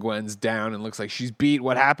 And when Gwen's down and looks like she's beat,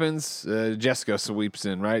 what happens? Jessica sweeps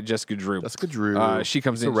in, right? Jessica Drew. Jessica Drew. She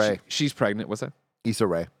comes Issa in. Rae. She's pregnant. What's that? Issa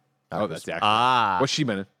Rae. Oh, that's the actress. Ah, What's she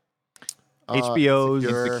been in? HBO's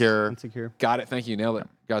Insecure. Insecure. Got it. Thank you. Nailed it.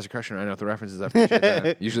 You guys are crushing it. I know the references. I appreciate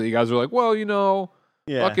that. Usually you guys are like, well, you know,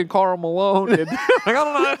 Yeah. fucking Karl Malone. Like, I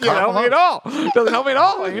don't know. That doesn't help me at all. Doesn't help me at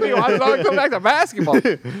all. Like, why does it always come back to basketball?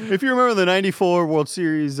 If you remember the '94 World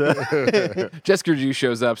Series, Jessica Drew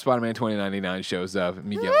shows up. Spider-Man 2099 shows up.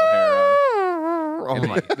 Miguel O'Hara. oh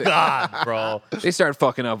my god, bro! They start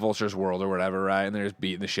fucking up Vulture's world or whatever, right? And they're just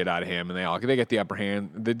beating the shit out of him, and they get the upper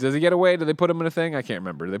hand. Does he get away? Do they put him in a thing? I can't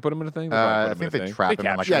remember. Do they put him in a thing? They probably I put him think in a they thing. trap him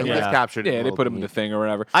in like capture a Yeah, him, he right? gets captured. Yeah, they put him in the thing or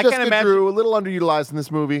whatever. I Jessica can't imagine. Drew, a little underutilized in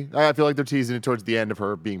this movie. I feel like they're teasing it towards the end of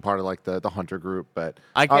her being part of like the hunter group, but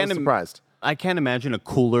I I can't was surprised. I can't imagine a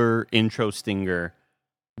cooler intro stinger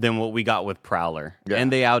than what we got with Prowler, Yeah.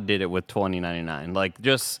 and they outdid it with 2099. Like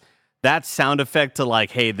just that sound effect to like,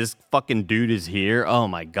 hey, this fucking dude is here. Oh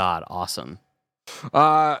my god, awesome.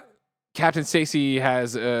 Captain Stacy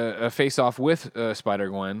has a face-off with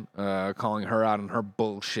Spider-Gwen, calling her out on her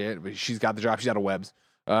bullshit. But she's got the job. She's out of webs.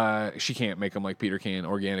 She can't make them like Peter can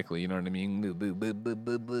organically. You know what I mean?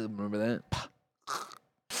 Remember that?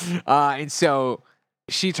 And so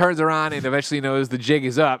she turns around and eventually knows the jig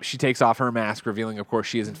is up. She takes off her mask, revealing, of course,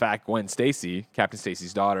 she is in fact Gwen Stacy, Captain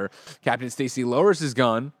Stacy's daughter. Captain Stacy lowers his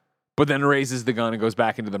gun, but then raises the gun and goes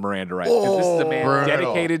back into the Miranda rights. Because this is a man brutal.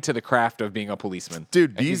 dedicated to the craft of being a policeman.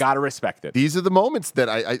 Dude, And you gotta respect it. These are the moments that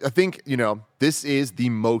I think, you know, this is the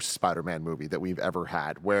most Spider-Man movie that we've ever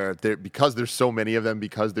had, where because there's so many of them,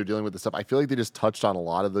 because they're dealing with this stuff, I feel like they just touched on a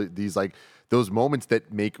lot of these like those moments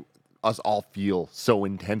that make us all feel so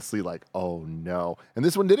intensely like, oh no. And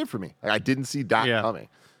this one did it for me. Like, I didn't see that Yeah. coming.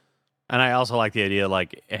 And I also like the idea,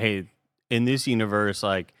 like, hey, in this universe,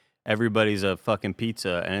 like everybody's a fucking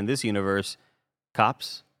pizza, and in this universe,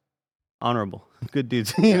 cops, honorable, good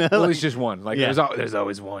dudes. You know, Well, like- it's just one. Like Yeah. there's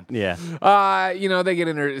always one. yeah. They get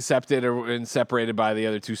intercepted and separated by the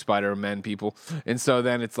other two Spider-Men people, and so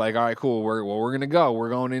then it's like, all right, cool. We're gonna go. We're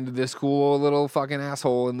going into this cool little fucking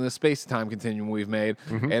asshole in the space-time continuum we've made.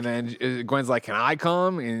 And then Gwen's like, "Can I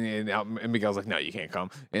come?" And Miguel's like, "No, you can't come."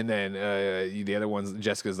 And then the other ones,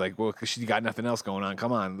 Jessica's like, "Well, 'cause she's got nothing else going on.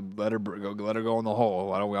 Come on, let her go in the hole.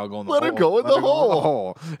 Why don't we all go in the Let hole? her go in the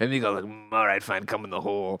hole." And Miguel's like, "All right, fine, come in the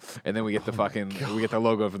hole." And then we get the fucking we get the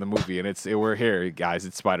logo for the movie, and we're here, guys.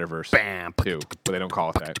 It's Spider-Verse. Bam. Too, but they don't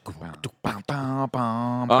call it that. Bum, bum,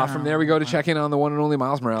 bum, From there, we go to check in on the one and only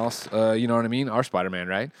Miles Morales. You know what I mean? Our Spider-Man,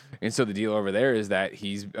 right? And so the deal over there is that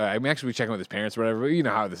he's. Actually, we check in with his parents, or whatever. You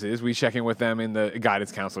know how this is. We check in with them in the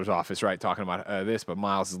guidance counselor's office, right? Talking about this. But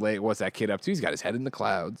Miles is late. What's that kid up to? He's got his head in the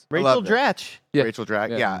clouds. Rachel love it. Dratch. Yeah. Rachel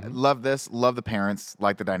Drag. Yeah. Yeah. Love this. Love the parents.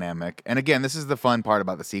 Like the dynamic. And again, this is the fun part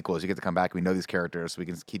about the sequels. You get to come back. We know these characters, so we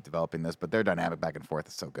can keep developing this. But their dynamic back and forth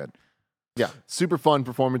is so good. Yeah, super fun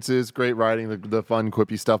performances, great writing, the fun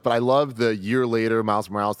quippy stuff. But I love the year later Miles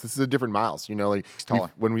Morales. This is a different Miles, you know, like taller.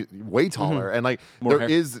 when we way taller, and like More hair.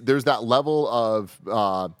 there's that level of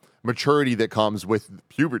maturity that comes with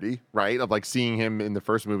puberty, right? Of like seeing him in the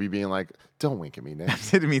first movie being like, "Don't wink at me, Nick."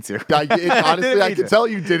 Didn't mean to. Honestly, I could tell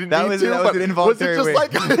you didn't That mean was, to. that but was an involuntary was it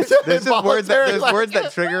wink. just like There's just words that, involuntary, like- words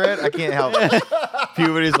that trigger it. I can't help it.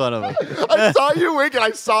 Puberty is one of them. I saw you wink, and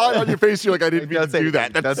I saw it on your face. You're like, I didn't mean Don't to say do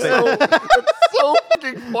that. that. That's Don't say so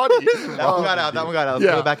fucking funny. That one got out. That one got out.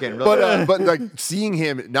 Let's go back in. But like seeing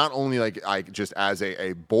him not only like just as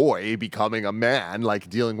a boy becoming a man, like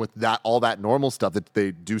dealing with all that normal stuff that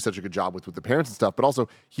they do such a good job with the parents and stuff, but also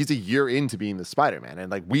he's a year into being the Spider-Man, and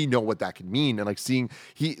like we know what that could mean, and like seeing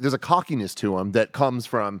there's a cockiness to him that comes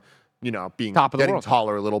from being Top of the getting world.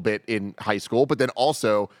 taller a little bit in high school, but then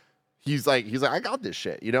also. He's like I got this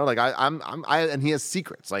shit, like and he has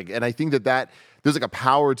secrets, like, and I think that there's like a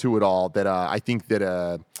power to it all that I think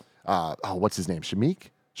that what's his name, Shamik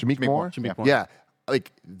Moore, Shamik Moore. yeah,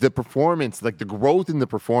 like the performance, like the growth in the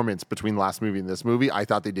performance between the last movie and this movie, I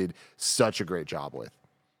thought they did such a great job with.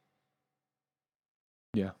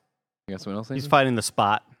 Yeah. You got someone else? He's fighting the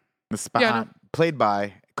Spot. The spot Yeah, I know. played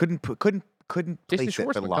by couldn't Jason place it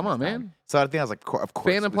for the Schwartzman, come longest on, time. man. So I think I was like, of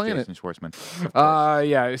course, Fan it of was Planet. Jason Schwartzman.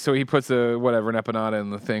 Yeah, so he puts an empanada in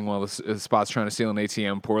the thing while the Spot's trying to steal an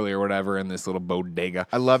ATM poorly or whatever in this little bodega.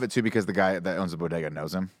 I love it too because the guy that owns the bodega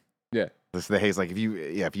knows him. Yeah. This the Hayes like if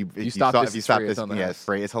you stop saw- this, if you it's stop free, this, it's on the yeah, house. it's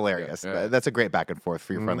free. It's hilarious. Yeah. That's a great back and forth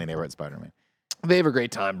for your friendly neighborhood Spider-Man. They have a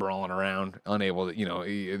great time brawling around, unable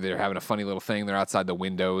to, they're having a funny little thing. They're outside the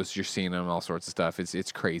windows. You're seeing them, all sorts of stuff.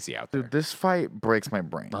 It's crazy out there. Dude, this fight breaks my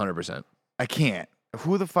brain. 100%. I can't.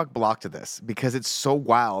 Who the fuck blocked this? Because it's so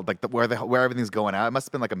wild, like where everything's going out. It must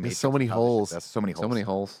have been like a There's Matrix so many or how this shit holes. does. So many holes. So many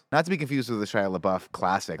holes. Not to be confused with the Shia LaBeouf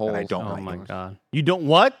classic that I Holes. don't Oh like. my god. You don't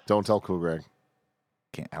what? Don't tell Cool Greg.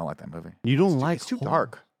 I don't like that movie. You don't like It's too horror.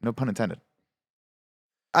 dark. No pun intended.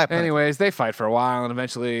 I have Anyways, they fight for a while, and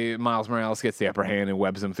eventually Miles Morales gets the upper hand and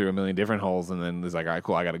webs him through a million different holes. And then he's like, all right,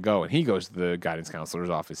 cool, I got to go. And he goes to the guidance counselor's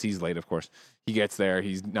office. He's late, of course. He gets there.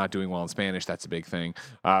 He's not doing well in Spanish. That's a big thing.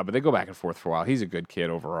 But they go back and forth for a while. He's a good kid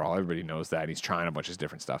overall. Everybody knows that. He's trying a bunch of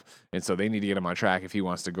different stuff. And so they need to get him on track if he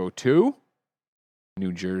wants to go to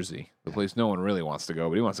New Jersey, the place no one really wants to go,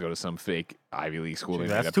 but he wants to go to some fake Ivy League school. they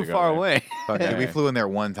made That's up too to go far there. away. Fuck, Yeah. We flew in there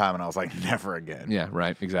one time and I was like, never again. Yeah,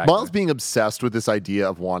 right. Exactly. Miles being obsessed with this idea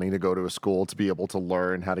of wanting to go to a school to be able to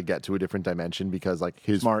learn how to get to a different dimension because like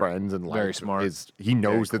his Smart. friends and Very life smart. he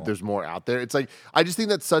knows cool. that there's more out there. It's like I just think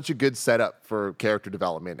that's such a good setup for character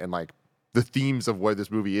development and like the themes of where this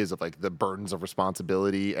movie is of like the burdens of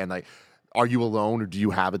responsibility and like are you alone or do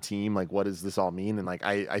you have a team? Like what does this all mean? And like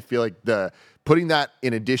I feel like the putting that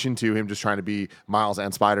in addition to him just trying to be Miles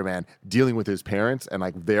and Spider-Man, dealing with his parents and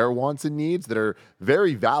like their wants and needs that are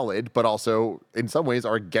very valid, but also in some ways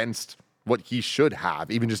are against what he should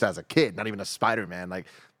have, even just as a kid, not even a Spider-Man. Like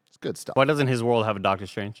it's good stuff. Why doesn't his world have a Doctor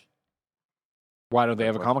Strange? Why don't they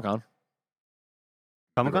have a Comic Con?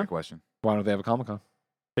 Comic Great Con? question. Why don't they have a Comic Con?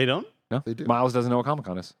 They don't? No, They do. Miles doesn't know what Comic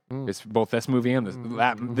Con is. Mm. It's both this movie and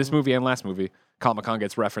this movie and last movie. Comic Con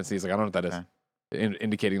gets referenced. He's like, I don't know what that is,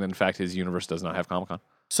 indicating that in fact his universe does not have Comic Con.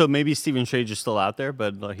 So maybe Stephen Strange is still out there,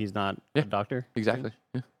 but he's not Yeah. a doctor? Exactly.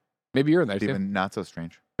 Yeah. Maybe you're in there too. Even not so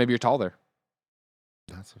strange. Maybe you're tall there.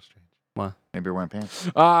 That's so strange. Maybe you're wearing pants.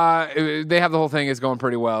 They have the whole thing is going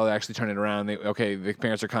pretty well. They actually turn it around. The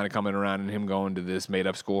parents are kind of coming around and him going to this made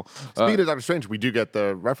up school. Speaking of Doctor Strange, we do get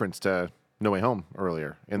the reference to No Way Home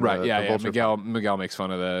earlier. In Right, the yeah. Vulture Miguel makes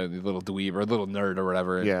fun of the little dweeb or little nerd or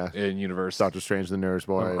whatever in universe. Doctor Strange, the Nurse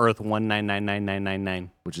Boy, Earth 1999999.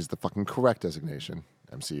 which is the fucking correct designation.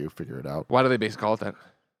 MCU, figure it out. Why do they basically call it that?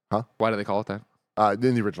 Huh? Why do they call it that?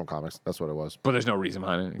 In the original comics, that's what it was. But there's no reason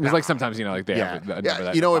behind it. Because like sometimes like they have a number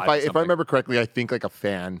that You know, if applies I to something. remember correctly, I think like a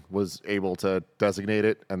fan was able to designate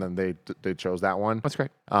it, and then they chose that one. That's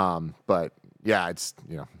great. But yeah, it's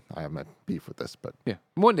I have my beef with this, but Yeah.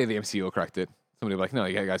 One day the MCU will correct it. Somebody will be like, no,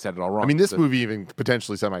 you guys had it all wrong. I mean, this So- movie even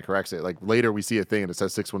potentially semi-corrects it. Like later we see a thing and it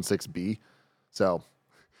says 616B, so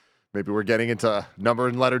maybe we're getting into number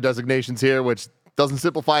and letter designations here, which doesn't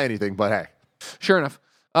simplify anything. But hey, Sure enough.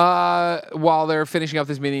 While they're finishing up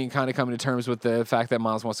this meeting and kind of coming to terms with the fact that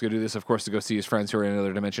Miles wants to go do this, of course, to go see his friends who are in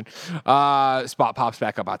another dimension, Spot pops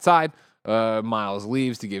back up outside. Miles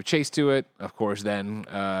leaves to give chase to it. Of course, then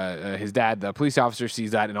his dad, the police officer,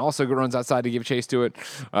 sees that and also runs outside to give chase to it.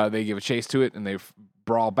 They give a chase to it and they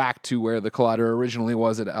brawl back to where the Collider originally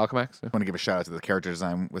was at Alchemax. I want to give a shout out to the character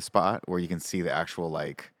design with Spot, where you can see the actual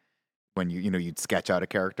like when you'd sketch out a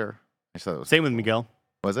character. I just thought it was, Same with Miguel.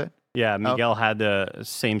 was it? Yeah, Miguel had the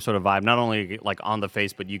same sort of vibe. Not only like on the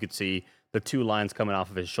face, but you could see the 2 lines coming off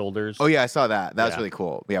of his shoulders. Oh yeah, I saw that. That was Yeah. really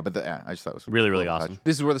cool. Yeah, but I just thought it was Really, really cool awesome. touch.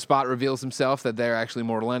 This is where the Spot reveals himself that they're actually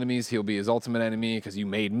mortal enemies. He'll be his ultimate enemy because you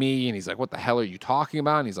made me. And he's like, what the hell are you talking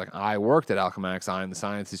about? And he's like, I worked at Alchemax. I'm the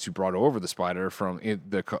scientist who brought over the spider from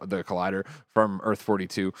the collider from Earth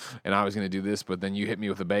 42. And I was going to do this, but then you hit me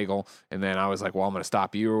with a bagel. And then I was like, well, I'm going to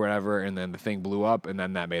stop you or whatever. And then the thing blew up. And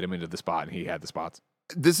then that made him into the Spot. And he had the spots.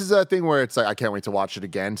 This is a thing where it's like I can't wait to watch it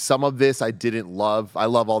again. Some of this I didn't love. I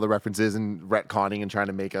love all the references and retconning and trying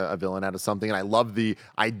to make a villain out of something. And I love the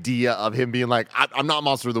idea of him being like, I'm not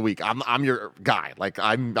Monster of the Week. I'm your guy. Like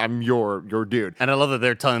I'm your dude. And I love that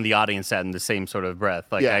they're telling the audience that in the same sort of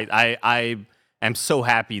breath. Like, Yeah. I am so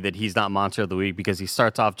happy that he's not Monster of the Week because he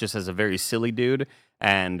starts off just as a very silly dude,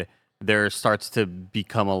 and there starts to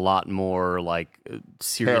become a lot more like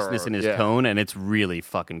seriousness Terror, in his yeah. tone, and it's really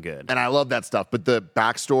fucking good. And I love that stuff. But the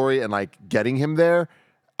backstory and like getting him there,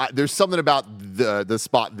 there's something about the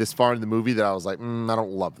Spot this far in the movie that I was like, I don't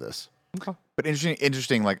love this. But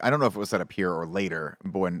interesting. Like I don't know if it was set up here or later,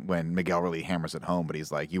 but when Miguel really hammers it home, but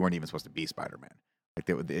he's like, you weren't even supposed to be Spider-Man. Like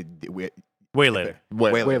Way later.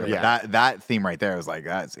 way later. Yeah. That theme right there was like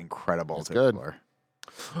that's incredible. That's to good. explore.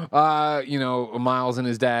 Miles and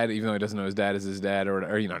his dad, even though he doesn't know his dad is his dad,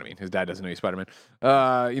 or you know what I mean, his dad doesn't know he's Spider-Man.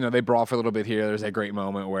 They brawl for a little bit here. There's that great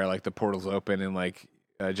moment where like the portal's open and like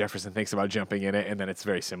Jefferson thinks about jumping in it, and then it's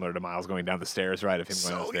very similar to Miles going down the stairs, right? Of him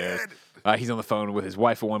going down the stairs. He's on the phone with his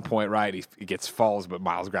wife at one point, right? He gets falls, but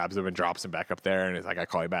Miles grabs him and drops him back up there, and he's like, "I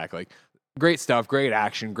call you back." Like, great stuff, great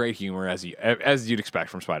action, great humor, as you'd expect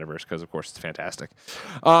from Spider-Verse, because of course it's fantastic.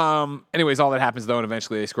 Anyways, all that happens though, and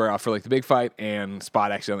eventually they square off for like the big fight, and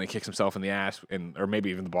Spot accidentally kicks himself in the ass, or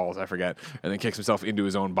maybe even the balls, I forget, and then kicks himself into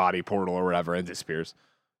his own body portal or whatever, and disappears.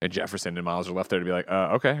 And Jefferson and Miles are left there to be like,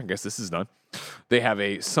 okay, I guess this is done. They have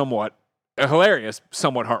a hilarious,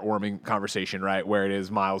 somewhat heartwarming conversation, right? Where it is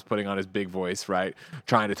Miles putting on his big voice, right?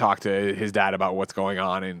 Trying to talk to his dad about what's going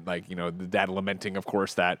on, and like, the dad lamenting, of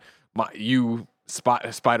course, that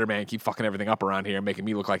Spider-Man keep fucking everything up around here, making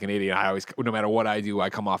me look like an idiot. I always, no matter what I do, I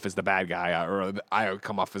come off as the bad guy, or I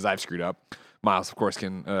come off as I've screwed up. Miles, of course,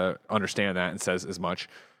 can understand that and says as much.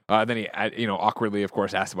 Then he, awkwardly, of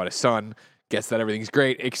course, asks about his son. Gets that everything's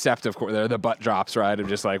great, except of course the butt drops, right? Of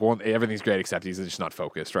just like, well, everything's great except he's just not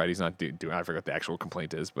focused, right? He's not doing. I forget what the actual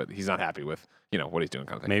complaint is, but he's not happy with what he's doing,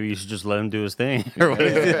 kind of thing. Maybe you should just let him do his thing. Or what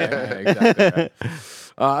is it? Exactly.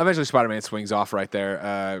 Right. Eventually, Spider-Man swings off right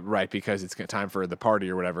there, right, because it's time for the party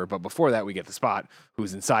or whatever. But before that, we get the Spot,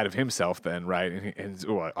 who's inside of himself, then, right? And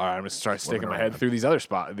all right, I'm gonna start sticking my head through the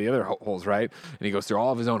other holes, right? And he goes through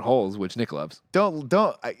all of his own holes, which Nick loves.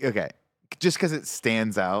 Okay. Just because it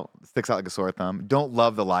sticks out like a sore thumb. Don't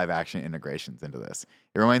love the live action integrations into this.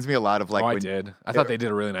 It reminds me a lot of like. I did. I thought they did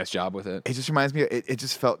a really nice job with it. It just reminds me. It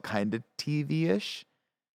just felt kind of TV-ish.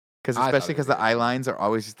 Especially because the eye lines are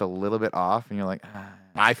always just a little bit off, and you're like,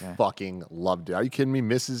 I fucking loved it. Are you kidding me,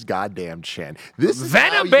 Mrs. Goddamn Chen? This is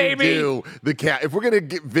Venom, how you baby! do the cat. If we're gonna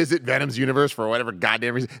visit Venom's universe for whatever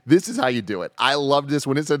goddamn reason, this is how you do it. I loved this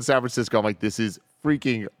when it said San Francisco. I'm like, this is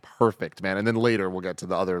freaking perfect, man. And then later we'll get to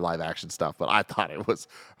the other live action stuff, but I thought it was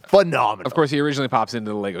phenomenal. Of course, he originally pops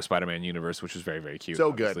into the Lego Spider-Man universe, which was very, very cute.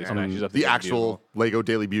 So good. obviously. So matches up The Daily actual Bugle. Lego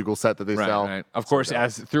Daily Bugle set that they Right, sell. right. Of course,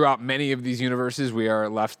 as throughout many of these universes, we are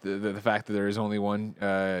left the fact that there is only one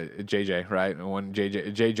JJ, right? One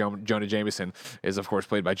Jonah Jameson is, of course,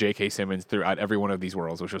 played by J.K. Simmons throughout every one of these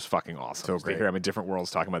worlds, which was fucking awesome. So great. To hear him in different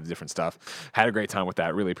worlds talking about the different stuff. Had a great time with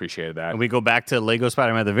that. Really appreciated that. And we go back to Lego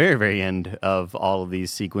Spider-Man at the very, very end of all of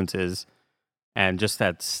these sequences, and just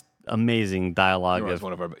that amazing dialogue of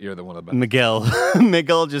You're the one of the best. Miguel.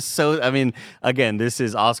 Miguel just so, I mean, again, this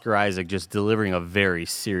is Oscar Isaac just delivering a very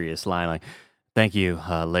serious line like, thank you,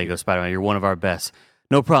 Lego Spider-Man. You're one of our best.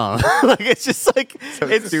 No problem. Like, it's just like,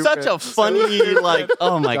 it's stupid. such a funny, like,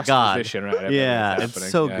 oh my God. Juxtaposition, right? Yeah, Everything's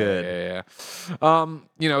it's happening. so Yeah,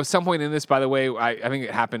 good. Yeah. Some point in this, by the way, I think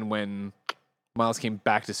it happened when Miles came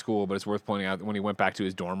back to school, but it's worth pointing out that when he went back to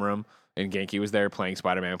his dorm room and Genki was there playing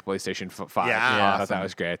Spider-Man PlayStation 5. Yeah. I thought that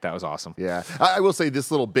was great. That was awesome. Yeah, I will say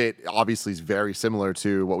this little bit obviously is very similar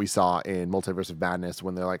to what we saw in Multiverse of Madness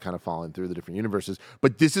when they're like kind of falling through the different universes.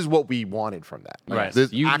 But this is what we wanted from that. Like, Right.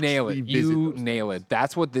 this You nail actually it. visit You those nail it.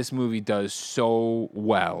 That's what this movie does so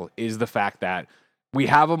well, is the fact that we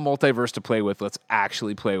have a multiverse to play with. Let's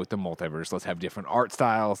actually play with the multiverse. Let's have different art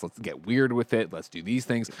styles. Let's get weird with it. Let's do these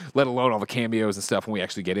things, let alone all the cameos and stuff when we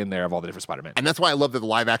actually get in there of all the different Spider-Man. And that's why I love that the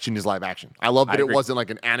live action is live action. I love that it agree. wasn't like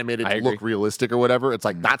an animated I to look agree. realistic or whatever. It's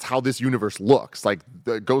like that's how this universe looks. Like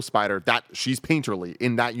the Ghost Spider, that she's painterly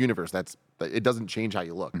in that universe. It doesn't change how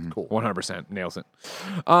you look. It's cool. 100% nails it.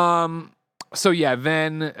 So yeah,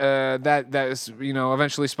 then that is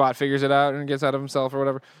eventually Spot figures it out and gets out of himself or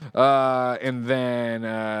whatever, and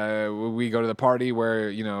then we go to the party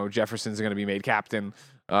where Jefferson's going to be made captain.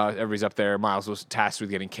 Everybody's up there. Miles was tasked with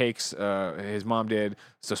getting cakes. His mom did.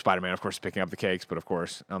 So Spider-Man, of course, is picking up the cakes. But of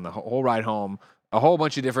course, on the whole ride home, a whole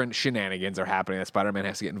bunch of different shenanigans are happening that Spider-Man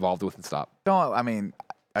has to get involved with and stop.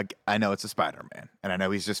 I know it's a Spider-Man, and I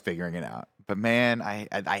know he's just figuring it out. But man,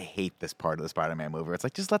 I hate this part of the Spider-Man movie. It's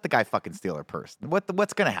like, just let the guy fucking steal her purse.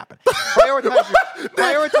 What's gonna happen?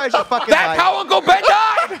 Prioritize your fucking That's life. how Uncle Ben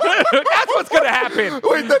died. That's what's gonna happen.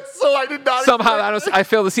 Wait, that's so I did not. Somehow I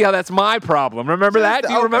fail to see how that's my problem. Remember that?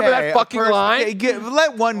 Do you remember that fucking line?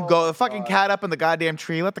 Let one go. The fucking cat up in the goddamn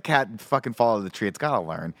tree. Let the cat fucking follow the tree. It's gotta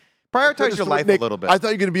learn. Prioritize your life Nick, a little bit. I thought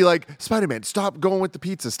you were gonna be like, Spider-Man, stop going with the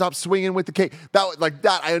pizza, stop swinging with the cake.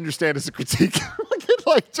 That I understand as a critique.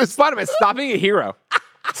 Just Spider-Man, stop being a hero.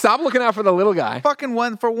 Stop looking out for the little guy. fucking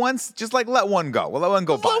one for once, just like let one go. Well, let one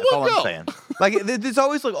go by. That's all I'm saying. Like there's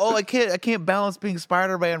always like, oh, I can't balance being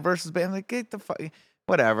Spider-Man versus Batman. Like, get the fuck,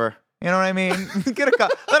 whatever. You know what I mean?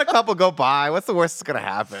 Let a couple go by. What's the worst that's gonna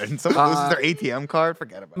happen? Someone loses their ATM card.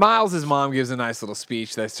 Forget about it. Miles' mom gives a nice little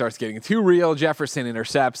speech that starts getting too real. Jefferson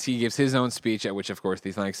intercepts. He gives his own speech, at which, of course,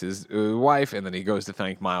 he thanks his wife, and then he goes to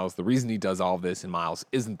thank Miles. The reason he does all of this and Miles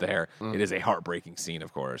isn't there, it is a heartbreaking scene,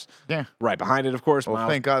 of course. Yeah. Right behind it, of course, Well, Miles.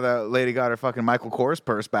 thank God that lady got her fucking Michael Kors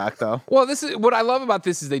purse back, though. Well, this is what I love about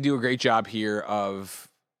this is they do a great job here of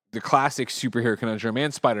the classic superhero conundrum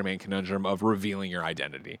and Spider-Man conundrum of revealing your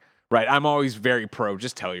identity. Right, I'm always very pro.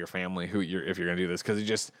 Just tell your family if you're going to do this,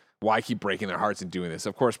 because why keep breaking their hearts and doing this?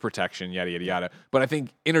 Of course, protection, yada yada yada. But I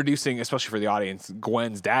think introducing, especially for the audience,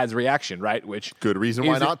 Gwen's dad's reaction, right? Which good reason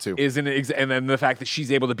why not to. And then the fact that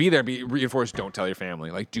she's able to be there, be reinforced. Don't tell your family.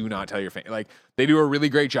 Like, do not tell your family. Like, they do a really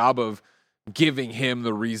great job of giving him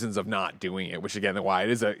the reasons of not doing it. Which again, why it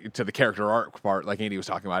is to the character arc part, like Andy was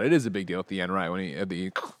talking about, it is a big deal at the end, right?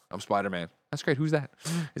 When I'm Spider-Man. That's great. Who's that?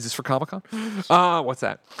 Is this for Comic-Con? What's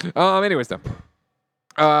that? Anyways, though.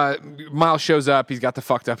 Miles shows up. He's got the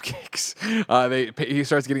fucked up cakes. He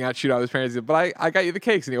starts getting out, shoot out his parents. But I got you the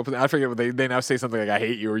cakes, and he opens. I forget what they now say something like "I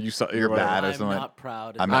hate you" or "you're bad" or I'm something. not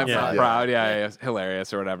proud. I'm not Yeah. proud. Yeah,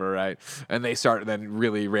 hilarious or whatever, right? And they start then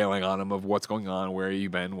really railing on him of what's going on, where you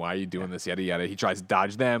been, why are you doing this, yada yada. He tries to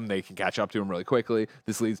dodge them. They can catch up to him really quickly.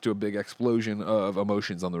 This leads to a big explosion of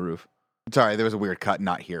emotions on the roof. Sorry, there was a weird cut.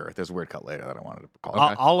 Not here. There's a weird cut later that I wanted to call.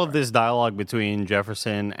 All of this dialogue between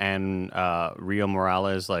Jefferson and Rio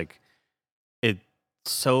Morales, like, it's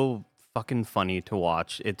so fucking funny to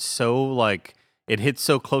watch. It's so, like, it hits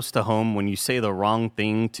so close to home when you say the wrong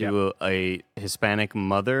thing to a Hispanic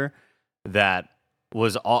mother that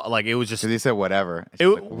was all, like, it was just. Because he said whatever.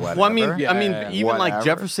 Well, I mean, even like Whatever.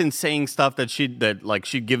 Jefferson saying stuff that she'd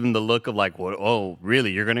give him the look of like, what? Oh,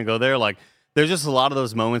 really? You're gonna go there? Like, there's just a lot of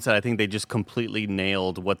those moments that I think they just completely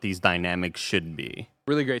nailed what these dynamics should be.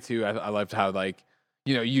 Really great too. I loved how, like,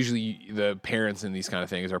 usually the parents in these kind of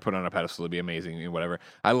things are put on a pedestal to be amazing and whatever.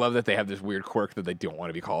 I love that they have this weird quirk that they don't want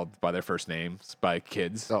to be called by their first names by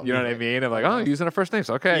kids. Oh, you know what I mean? I'm like, oh, using our first names,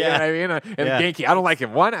 okay. Yeah. You know what I mean? And Yeah. Yankee, I don't like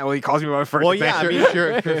him. What? Well, he calls me by my first Well, name. yeah, I mean,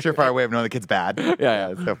 Surefire way of knowing the kid's bad. Yeah.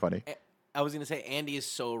 It's so funny. I was gonna say Andy is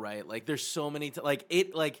so right. Like, there's so many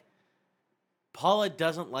Paula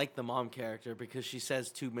doesn't like the mom character because she says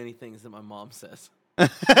too many things that my mom says.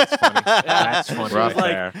 That's funny. Rough right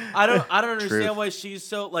Like, there. I don't understand Truth. why she's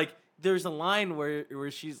so like. There's a line where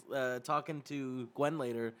she's talking to Gwen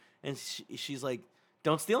later, and she's like,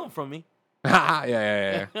 "Don't steal him from me."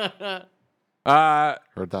 yeah.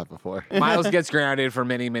 Heard that before. Miles gets grounded for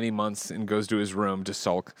many, many months and goes to his room to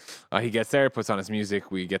sulk. He gets there, puts on his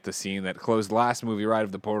music. We get the scene that closed the last movie right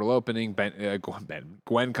of the portal opening.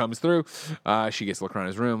 Gwen comes through. She gets a look around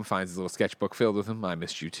his room, finds his little sketchbook filled with him. I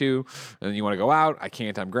missed you too. And then you want to go out. I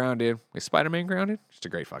can't. I'm grounded. Is Spider-Man grounded? Just a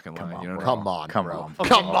great fucking line. You know what I mean? Come on, bro. on.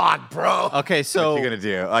 Come on, bro. Okay, so What you gonna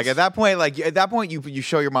do? Like at that point, you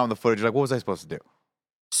show your mom the footage. You're like, what was I supposed to do?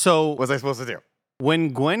 What was I supposed to do?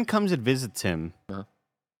 when Gwen comes and visits him,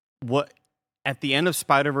 what at the end of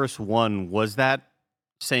Spider-Verse 1, was that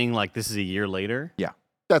saying like this is a year later? Yeah.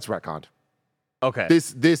 That's retconned. Okay.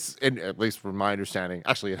 This, and at least from my understanding,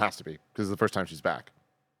 actually it has to be because it's the first time she's back,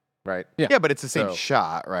 right? Yeah. Yeah, but it's the same So-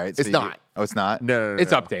 shot, right? It's So not. Oh, it's not. No.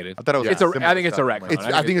 It's updated. I thought it was. It's I think it's a retcon.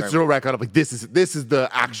 I think it's still a retcon of like this is the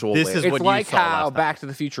actual. This layout. is It's what you like saw how last time. Back to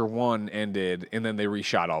the Future 1 ended, and then they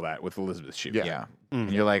reshot all that with Elizabeth Shue. Yeah. And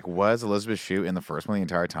you're like, was Elizabeth Shue in the first one the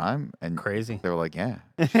entire time? And Crazy. They were like, yeah.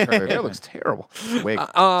 Her hair looks terrible. Wig.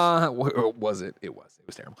 Was it? It was. It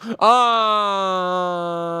was terrible.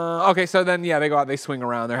 Okay, so then they go out, they swing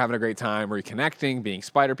around, they're having a great time, reconnecting, being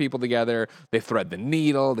spider people together. They thread the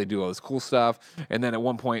needle, they do all this cool stuff, and then at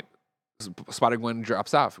one point, Spider-Gwen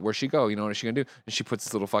drops off. Where's she go? You know what is she gonna do? And she puts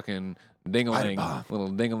this little fucking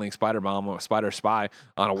dingaling spider bomb or spider spy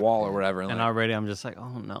on a wall or whatever. And like, already I'm just like,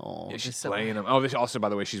 oh no. yeah, she's This is- playing them. Oh, also, by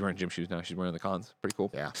the way, she's wearing gym shoes now. She's wearing the cons. Pretty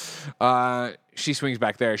cool. Yeah. She swings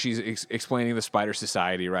back there. She's explaining the Spider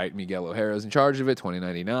Society, right? Miguel O'Hara's in charge of it,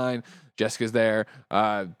 2099. Jessica's there.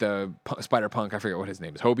 The Spider Punk, I forget what his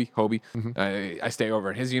name is. Hobie. I stay over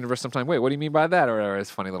in his universe sometime. Wait, what do you mean by that? Or his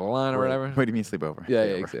funny little line or whatever. What do you mean sleepover? Yeah,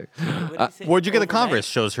 Sleepover. exactly. What did he say? Where'd you get the Overnight? Converse?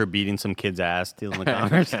 Shows her beating some kid's ass, stealing the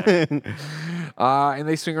Converse. And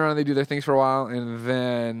they swing around, they do their things for a while, and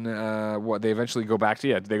then they eventually go back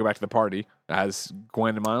to they go back to the party as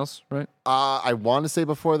Gwen and Miles, right? I want to say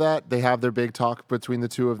before that they have their big talk between the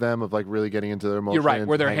two of them of like really getting into their emotions. You're right,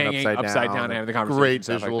 where they're hanging upside down and having the conversation Great and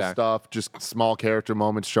stuff like visual that. stuff, just small character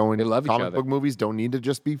moments showing. They love each comic other. book movies don't need to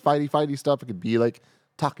just be fighty stuff. It could be like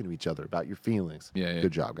talking to each other about your feelings. Yeah.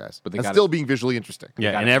 Good job, guys. But they and gotta- still being visually interesting.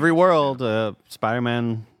 Yeah, gotta in keep every it world,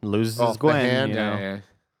 Spider-Man loses Oh, his the Gwen. hand, you know, Yeah.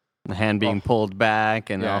 the hand being pulled back,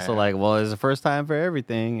 and Yeah, also yeah. like, well, it's the first time for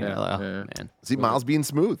everything. You Yeah, know, like, oh, yeah. man. See Miles being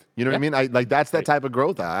smooth. You know what I mean? I like that's that type of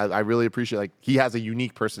growth. I really appreciate. Like he has a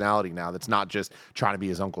unique personality now. That's not just trying to be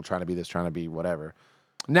his uncle, trying to be this, trying to be whatever.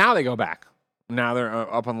 Now they go back. Now they're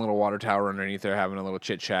up on the little water tower underneath. They're having a little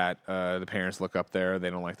chit chat. The parents look up there. They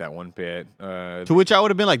don't like that one bit. To which I would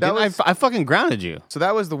have been like, That didn't was- I fucking grounded you. So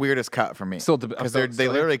that was the weirdest cut for me. Still because still- they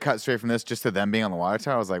still- literally cut straight from this just to them being on the water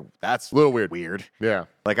tower. I was like, that's A little weird. Weird. Yeah.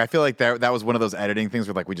 Like I feel like that was one of those editing things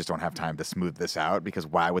where like we just don't have time to smooth this out because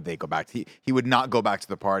why would they go back to he would not go back to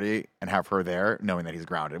the party and have her there knowing that he's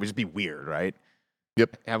grounded. It would just be weird, right?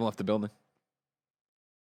 haven't left the building.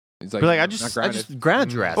 He's But like, I "Not just grounded."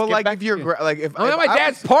 grounded your ass. But Get like back if you're to- like if I'm if at my I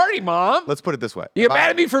dad's was- party, Mom. let's put it this way. You're If I- mad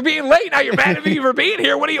at me for being late. Now you're mad at me for being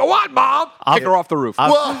here. What do you want, Mom? Kick her off the roof.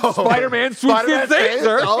 Whoa. Spider-Man swoops in, saves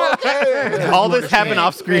her. Okay. all this happened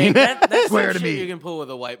off screen. That's Swear some to shit me. you can pull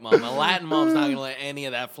with a white mom. A Latin mom's not gonna let any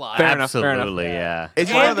of that fly. Fair enough, fair enough. Absolutely, yeah.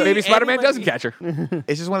 It's one of the, Maybe Spider-Man Anybody- doesn't catch her.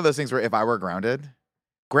 it's just one of those things where if I were grounded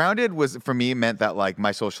was for me meant that like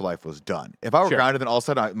my social life was done. If I were Sure. grounded and all of a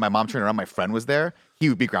sudden my mom turned around, my friend was there, he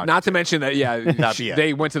would be grounded. Not to mention that, That'd be it.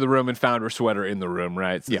 they went to the room and found her sweater in the room,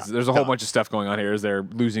 right? So Yeah. there's a whole Done. bunch of stuff going on here as they're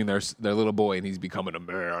losing their little boy and he's becoming a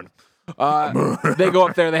man. They go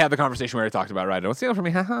up there, they have the conversation we already talked about, right? Don't steal from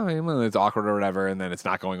me, haha. Well, it's awkward or whatever, and then it's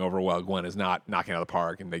not going over well. Gwen is not knocking out of the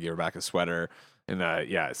park, and they give her back a sweater, and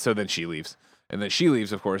so then she leaves. And then she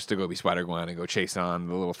leaves, of course, to go be Spider-Gwen and go chase on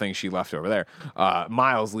the little thing she left over there.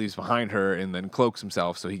 Miles leaves behind her and then cloaks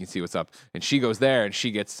himself so he can see what's up. And she goes there and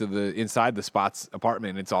she gets to the inside the Spot's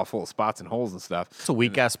apartment and it's all full of spots and holes and stuff. It's a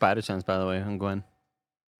weak ass spider sense, by the way, on Gwen.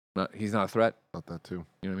 He's not a threat. Thought that too.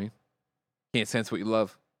 You know what I mean? Can't sense what you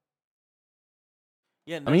love.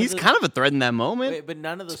 Yeah, I mean, he's kind of a threat in that moment. Wait, but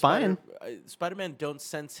none of the It's fine. Spider-Man don't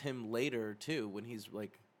sense him later too when he's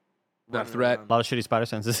like Not a running threat. around. A lot of shitty spider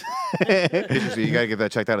senses. Interesting. You gotta get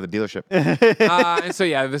that checked out at the dealership. And so,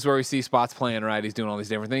 this is where we see Spot's playing, right? He's doing all these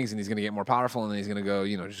different things and he's going to get more powerful and then he's going to go,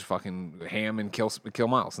 just fucking ham and kill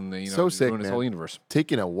Miles and then, So sick, ruin his man. whole universe.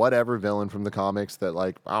 Taking a whatever villain from the comics that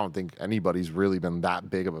like I don't think anybody's really been that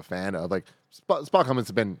big of a fan of. Like Spot Comics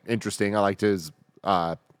have been interesting. I liked his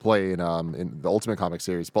play in the Ultimate Comic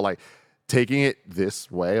series, but like taking it this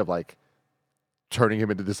way of like turning him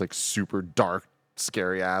into this like super dark,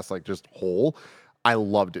 scary ass like just hole. I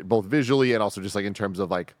loved it both visually and also just like in terms of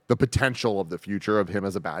like the potential of the future of him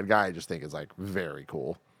as a bad guy. I just think is like very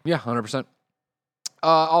cool. Yeah, 100%.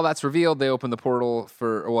 All that's revealed. They open the portal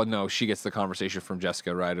she gets the conversation from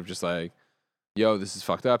Jessica, right? Of just like, yo, this is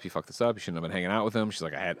fucked up. You fucked this up. You shouldn't have been hanging out with him. She's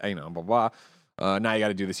like, blah, blah. Now you got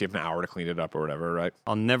to do this. You have an hour to clean it up or whatever, right?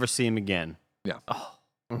 I'll never see him again. Yeah.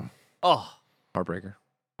 Oh, Heartbreaker.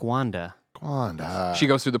 Gwanda. Wanda. She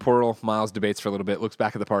goes through the portal. Miles debates for a little bit, looks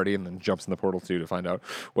back at the party, and then jumps in the portal too to find out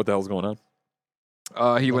what the hell's going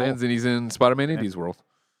on. He lands and he's in Spider-Man Indies world.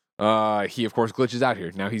 He, of course, glitches out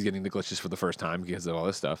here. Now he's getting the glitches for the first time because of all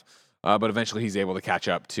this stuff. But eventually he's able to catch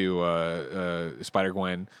up to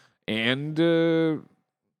Spider-Gwen and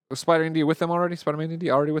Spider-India with them already? Spider-Man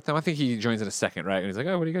India already with them? I think he joins in a second, right? And he's like,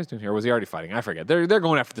 oh, what are you guys doing here? Or was he already fighting? I forget. They're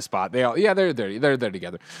going after the Spot. They're there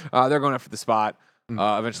together. They're going after the Spot.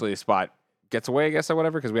 Eventually the Spot gets away, I guess, or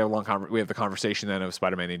whatever, because we have we have the conversation then of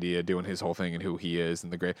Spider-Man India doing his whole thing and who he is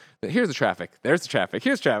and the great. Here's the traffic. There's the traffic.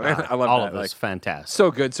 Here's traffic. I love all that. of this fantastic.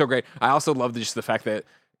 So good, so great. I also love just the fact that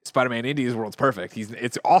Spider-Man India's world's perfect.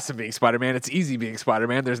 It's awesome being Spider-Man. It's easy being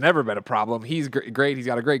Spider-Man. There's never been a problem. He's great. He's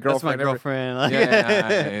got a great That's my girlfriend. girlfriend.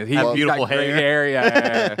 Yeah, he's Have beautiful got great hair.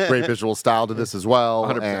 Yeah. Great visual style to this as well,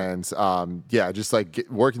 100%. and just like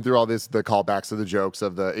working through all this, the callbacks of the jokes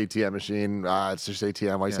of the ATM machine. It's just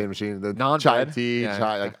ATM. Why you saying machine? The chai Non-bread. tea, Yeah.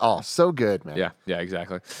 chai, like so good, man. Yeah,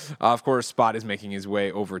 exactly. Of course, Spot is making his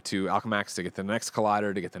way over to Alchemax to get the next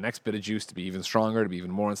collider, to get the next bit of juice, to be even stronger, to be even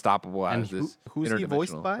more unstoppable And as this. who's he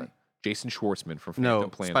voiced interdimensional by? threat. Jason Schwartzman from No, Phantom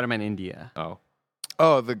Planet. Spider-Man India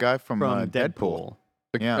Oh, the guy from, from Deadpool.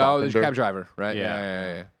 the, Yeah. oh, the cab driver, right?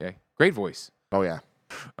 Yeah. Yeah. Great voice. Oh yeah.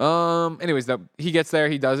 Anyways, he gets there,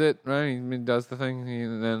 he does it, right? He does the thing,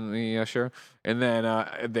 and then sure, and then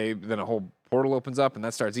then a whole portal opens up, and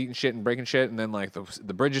that starts eating shit and breaking shit, and then like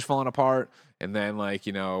the bridge is falling apart, and then like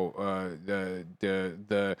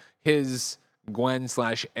his Gwen /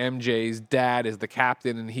 MJ's dad is the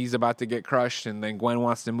captain, and he's about to get crushed, and then Gwen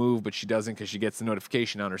wants to move, but she doesn't because she gets the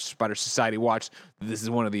notification on her Spider Society watch that this is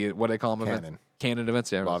one of the what do they call them? Canon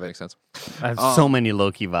events. Yeah, Love that it. makes sense. I have so many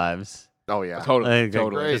Loki vibes. Oh yeah. Totally, Like,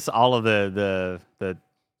 totally. Just all of the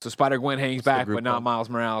So Spider-Gwen hangs back, group but not home. Miles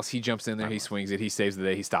Morales. He jumps in there, he swings it, he saves the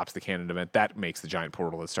day, he stops the canon event. That makes the giant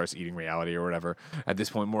portal that starts eating reality or whatever. At this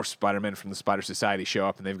point, more Spider-Men from the Spider Society show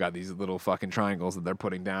up, and they've got these little fucking triangles that they're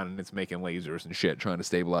putting down, and it's making lasers and shit, trying to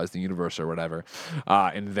stabilize the universe or whatever.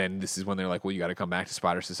 And then this is when they're like, well, you got to come back to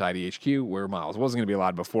Spider Society HQ, where Miles wasn't going to be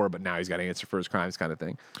allowed before, but now he's got to answer for his crimes kind of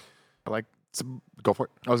thing. Go for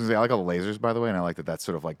it. I was gonna say I like all the lasers, by the way, and I like that that's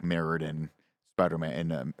sort of like mirrored in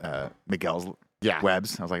Spider-Man and Miguel's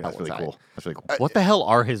webs. I was like, that's really one's cool. That's really cool. what the hell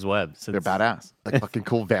are his webs? They're badass. Like fucking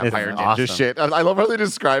cool vampire ninja awesome. shit. I love how they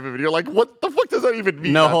describe him, and you're like, what the fuck does that even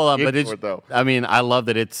mean? No, I'm hold on, but into it's it, though. I mean, I love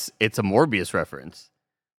that it's a Morbius reference.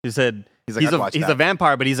 He said He's like, I'd watch he's that. a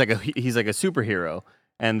vampire, but he's like a superhero.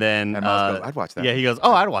 And then And Miles goes, I'd watch that. Yeah, he goes,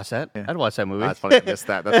 oh, I'd watch that. Yeah. I'd watch that movie. That's funny. I missed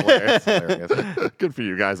that. That's hilarious. Hilarious. Good for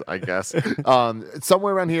you guys, I guess.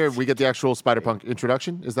 Somewhere around here, we get the actual Spider-Punk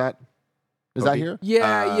introduction. Is that here?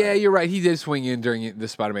 Yeah, you're right. He did swing in during the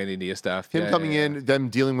Spider-Man India stuff. Him Yeah, coming yeah, in, them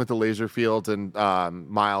dealing with the laser fields, and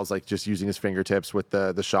Miles like just using his fingertips with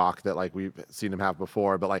the shock that like we've seen him have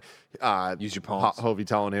before. But like, Use your palms. Hovey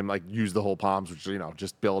telling him like use the whole palms, which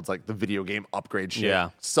just builds like the video game upgrade shit. Yeah.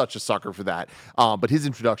 Such a sucker for that. But his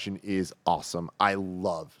introduction is awesome. I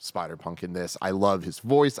love Spider-Punk in this. I love his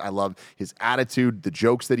voice. I love his attitude, the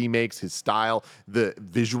jokes that he makes, his style, the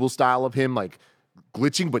visual style of him, like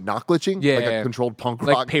glitching but not glitching, Yeah, like yeah. a controlled punk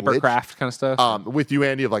like rock paper glitch. craft kind of stuff. With you,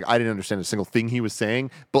 Andy, of like I didn't understand a single thing he was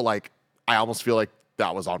saying, but like I almost feel like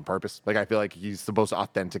that was on purpose. Like I feel like he's supposed to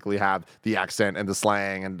authentically have the accent and the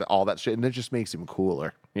slang and all that shit, and it just makes him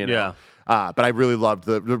cooler. Yeah. But I really loved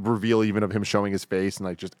the reveal even of him showing his face and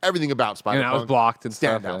like just everything about and Spider-Punk. I was blocked and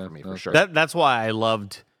stand stuff. out yeah. for me for sure. That's why I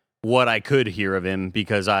loved what I could hear of him,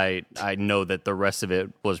 because I know that the rest of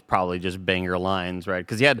it was probably just banger lines, right?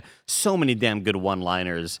 Because he had so many damn good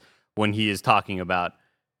one-liners when he is talking about,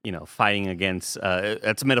 fighting against.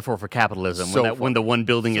 It's a metaphor for capitalism. So When the one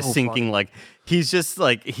building is So sinking, funny. like he's just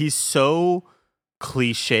like he's so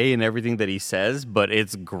cliche in everything that he says, but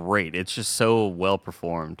it's great. It's just so well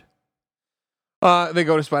performed. They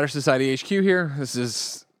go to Spider Society HQ here. This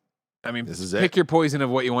is it. Pick your poison of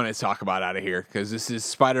what you want to talk about out of here, because this is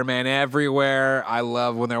Spider-Man everywhere. I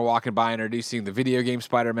love when they're walking by introducing the video game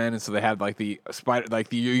Spider-Man, and so they have like the spider, like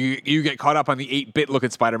the you get caught up on the 8-bit look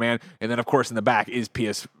at Spider-Man, and then of course in the back is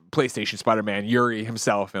PlayStation Spider-Man, Yuri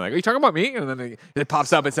himself, and like, are you talking about me? And then it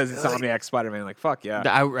pops up, it says Insomniac Spider-Man. Like, fuck yeah.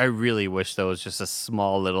 I really wish there was just a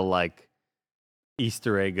small little like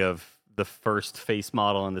Easter egg of the first face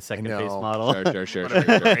model and the second know. face model. Sure.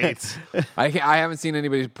 Great. I haven't seen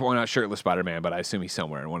anybody point out shirtless Spider-Man, but I assume he's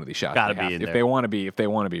somewhere in one of these shots. Gotta They be have in to. there. If they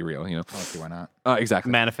want to be real, I don't see why not.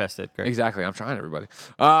 Exactly. Manifest it. Great. Exactly. I'm trying, everybody.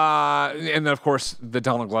 And then of course the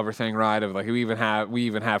Donald Glover thing, right? Of like we even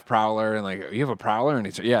have Prowler, and like you have a Prowler, and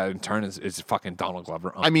in turn it's fucking Donald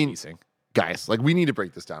Glover. I mean, amazing. Guys, like we need to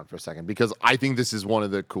break this down for a second, because I think this is one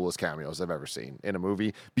of the coolest cameos I've ever seen in a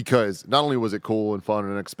movie, because not only was it cool and fun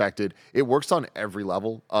and unexpected, it works on every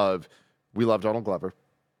level of we love Donald Glover.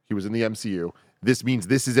 He was in the MCU. This means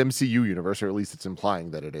this is MCU universe, or at least it's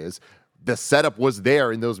implying that it is. The setup was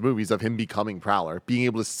there in those movies of him becoming Prowler, being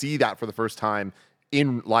able to see that for the first time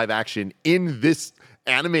in live action in this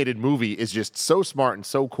animated movie is just so smart and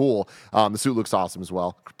so cool. The suit looks awesome as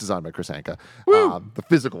well, designed by Chris Anka. The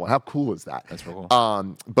physical one, how cool is that? That's real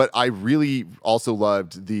cool. But I really also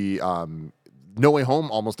loved the No Way Home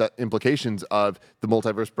almost implications of the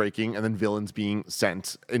multiverse breaking and then villains being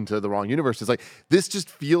sent into the wrong universe. It's like this just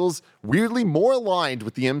feels weirdly more aligned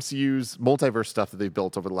with the MCU's multiverse stuff that they've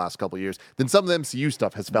built over the last couple of years than some of the MCU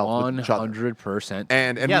stuff has felt with each other. 100%.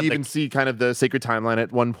 And Yeah, we even see kind of the sacred timeline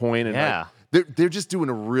at one point, and Yeah. like, they're just doing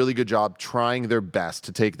a really good job trying their best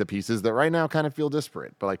to take the pieces that right now kind of feel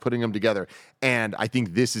disparate, but like putting them together. And I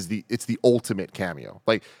think this is the ultimate cameo.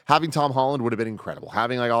 Like having Tom Holland would have been incredible.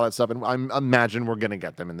 Having like all that stuff, and I imagine we're gonna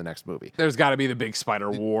get them in the next movie. There's got to be the big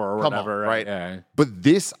Spider War or Come on, whatever, right? Yeah. But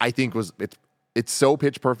this, I think, it's so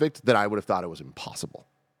pitch perfect that I would have thought it was impossible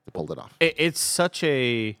to pull it off. It's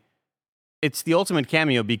the ultimate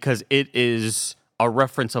cameo because it is a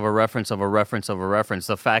reference of a reference of a reference of a reference.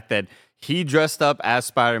 The fact that he dressed up as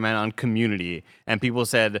Spider-Man on Community, and people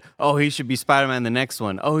said, "Oh, he should be Spider-Man the next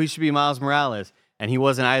one. Oh, he should be Miles Morales," and he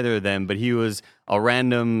wasn't either of them. But he was a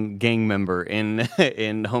random gang member in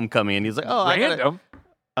in Homecoming, and he's like, "Oh, Random.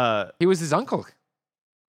 He was his uncle.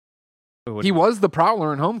 What- He was the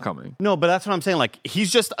Prowler in Homecoming. No, but that's what I'm saying. Like,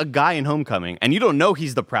 he's just a guy in Homecoming, and you don't know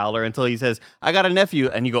he's the Prowler until he says, "I got a nephew,"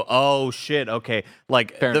 and you go, "Oh shit, okay."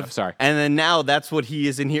 Like, Fair enough, sorry. And then now that's what he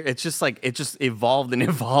is in here. It's just like it just evolved and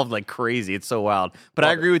evolved like crazy. It's so wild. But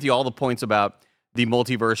I agree with you all the points about the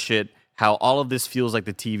multiverse shit. How all of this feels like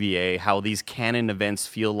the TVA. How these canon events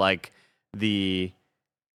feel like the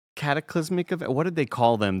cataclysmic event. What did they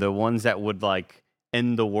call them? The ones that would like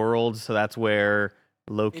end the world. So that's where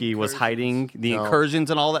Loki was hiding. The No.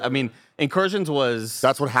 incursions and all that. I mean, incursions was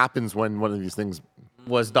That's what happens when one of these things.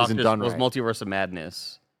 Doctor done was right. Multiverse of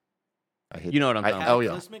Madness. I hate You know what I'm talking about. Oh yeah.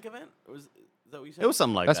 Cataclysmic event? Is that what you said? It was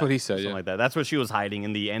something like That's that. what he said, Something yeah. like that. That's what she was hiding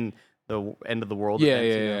in the end of the world. Yeah,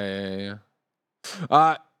 events, you know?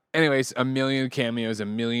 yeah. Anyways, a million cameos, a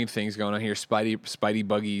million things going on here. Spidey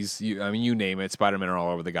buggies. You name it. Spider-Man are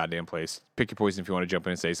all over the goddamn place. Pick your poison if you want to jump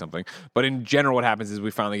in and say something. But in general, what happens is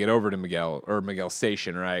we finally get over to Miguel's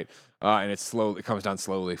station, right? And it comes down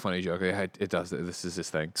slowly. Funny joke. It does. This is his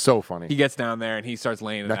thing. So funny. He gets down there and he starts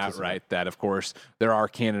laying it out Necklace right that, of course, there are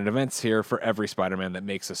canon events here for every Spider-Man that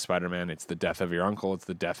makes a Spider-Man. It's the death of your uncle. It's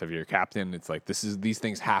the death of your captain. It's like these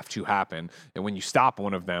things have to happen. And when you stop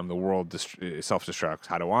one of them, the world self-destructs.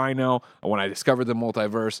 How do I know? When I discovered the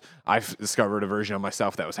multiverse, I discovered a version of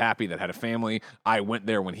myself that was happy, that had a family. I went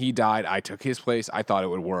there when he died. I took his place. I thought it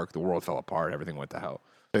would work. The world fell apart. Everything went to hell.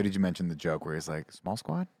 So did you mention the joke where he's like, small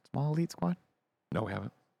squad? Small elite squad? No, we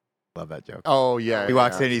haven't. Love that joke. Oh yeah. He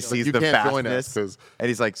walks yeah. in, he Like, sees you the can't join us fastness, 'cause- and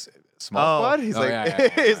he's like, small Oh. squad? He's Oh, like, yeah.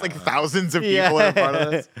 it's like thousands of people in front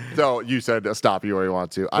of us. So you said stop you where you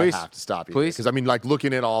want to. Please. I have to stop you. Please. Because I mean, like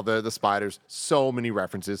looking at all the spiders, so many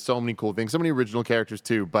references, so many cool things, so many original characters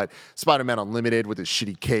too. But Spider-Man Unlimited with his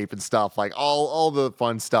shitty cape and stuff, like all the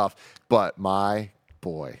fun stuff. But my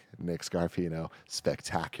boy, Nick Scarpino,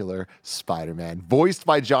 spectacular Spider-Man, voiced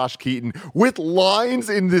by Josh Keaton, with lines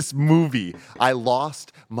in this movie. I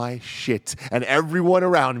lost my shit, and everyone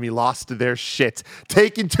around me lost their shit.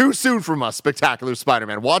 Taken too soon from us, spectacular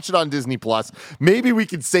Spider-Man. Watch it on Disney Plus. Maybe we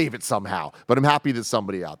can save it somehow. But I'm happy that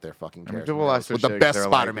somebody out there fucking cares. People lost their With the shit 'cause best they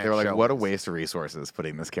were Spider-Man They were like, show what a is. waste of resources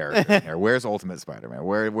putting this character in here. Where's Ultimate Spider-Man?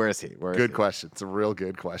 Where is he? Where is Good he? question. It's a real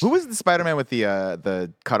good question. Who was the Spider-Man with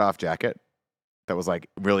the cut-off jacket that was like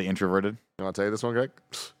really introverted? You want to tell you this one, Greg?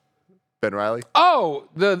 Ben Riley. Oh,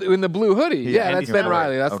 in the blue hoodie. Yeah, Andy that's Ben Samberg.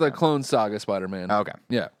 Riley. That's the Okay. Clone Saga Spider-Man. Okay.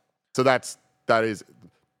 Yeah. So that is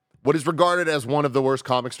what is regarded as one of the worst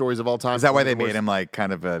comic stories of all time. Is that why One of they the made worst- him like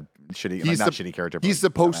kind of a shitty, like, He's not sup- shitty character? but He's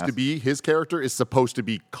like supposed to dumbass? be. His character is supposed to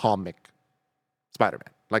be comic Spider-Man,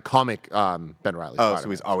 like comic Ben Riley. Oh, so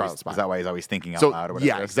Spider-Man, he's always. Scarlet Is Spider. that why he's always thinking out So loud or whatever?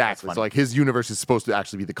 yeah, That's exactly. funny. So like his universe is supposed to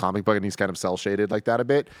actually be the comic book, and he's kind of cell shaded like that a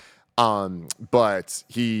bit. But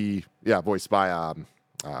he, voiced by Andy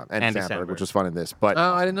Andy Samberg, Samberg. which was fun in this. But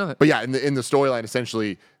Oh, I didn't know that. But yeah, in the storyline,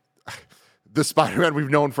 essentially, the Spider-Man we've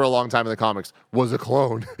known for a long time in the comics was a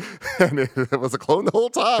clone, and it was a clone the whole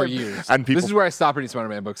time For years. And people, This is where I stopped reading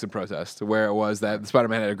Spider-Man books in protest, where it was that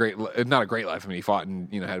Spider-Man had not a great life. I mean, he fought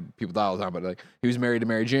and had people die all the time, but like he was married to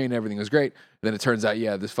Mary Jane, everything was great. Then it turns out,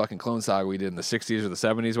 this fucking Clone Saga we did in the 60s or the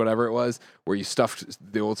 70s, whatever it was, where you stuffed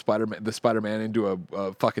the old Spider-Man into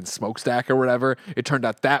a fucking smokestack or whatever. It turned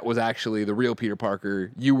out that was actually the real Peter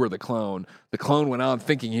Parker. You were the clone. The clone went on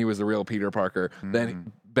thinking he was the real Peter Parker.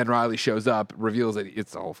 Then Ben Riley shows up, reveals that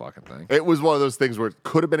it's the whole fucking thing. it was one of those things where it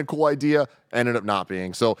could have been a cool idea, ended up not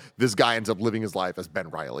being. So this guy ends up living his life as Ben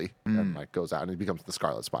Riley, and like goes out and he becomes the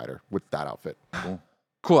Scarlet Spider with that outfit.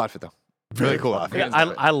 Cool outfit, though. really cool outfit. Yeah,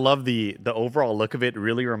 I love the overall look of it.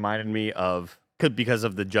 Really reminded me of because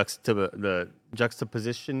of the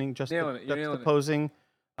juxtapositioning, Nailing it, you're nailing it. juxtaposing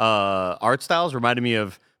art styles. Reminded me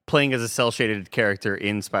of playing as a cell shaded character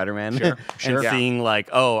in Spider-Man, Sure, and yeah. seeing like,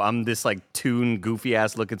 oh, I'm this like toon, goofy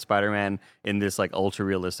ass looking Spider-Man in this like ultra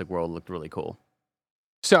realistic world looked really cool.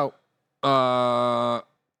 So,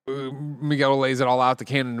 Miguel lays it all out, the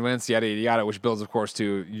canon events, yada, yada, yada, which builds, of course,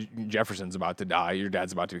 to Jefferson's about to die. Your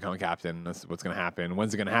dad's about to become a captain. That's what's going to happen.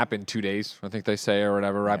 When's it going to happen? 2 days, I think they say, or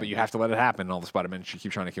whatever, right? But you have to let it happen. And all the Spider-Men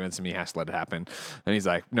keep trying to convince him he has to let it happen. And he's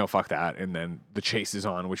like, no, fuck that. And then the chase is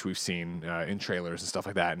on, which we've seen in trailers and stuff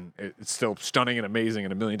like that. And it's still stunning and amazing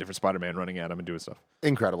and a million different Spider-Man running at him and doing stuff.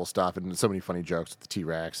 Incredible stuff, and so many funny jokes with the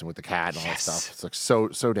T-Rex and with the cat and all Yes. that stuff. It's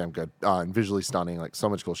like so damn good and visually stunning. Like so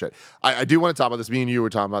much cool shit. I do want to talk about this. Me and you were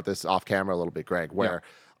talking about this off camera a little bit, Greg. Where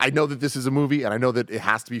I know that this is a movie, and I know that it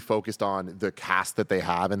has to be focused on the cast that they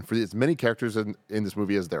have, and for as many characters in this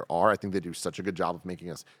movie as there are, I think they do such a good job of making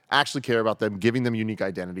us actually care about them, giving them unique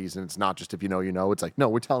identities, and it's not just if you know, you know. It's like, no,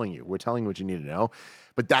 we're telling you what you need to know.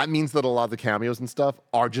 But that means that a lot of the cameos and stuff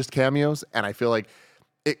are just cameos, and I feel like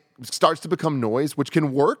it starts to become noise, which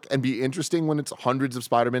can work and be interesting when it's hundreds of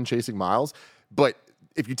Spider-Men chasing Miles. But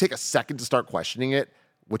if you take a second to start questioning it,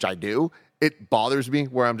 which I do, it bothers me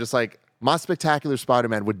where I'm just like, my Spectacular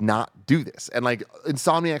Spider-Man would not do this. And like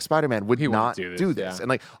Insomniac Spider-Man would wouldn't not do this, yeah. And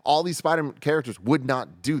like all these Spider-Man characters would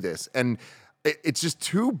not do this. And it's just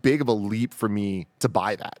too big of a leap for me to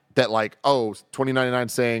buy that. That like, oh, 2099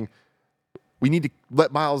 saying, we need to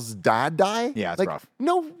let Miles' dad die? Yeah, it's like, rough.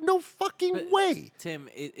 No fucking But, way. Tim,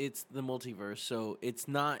 it's the multiverse, so it's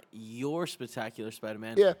not your Spectacular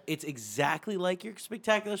Spider-Man. Yeah. It's exactly like your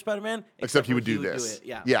Spectacular Spider-Man, Except he for would do this. it.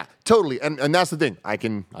 Yeah. Yeah, totally. And that's the thing. I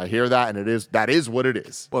hear that, and that is what it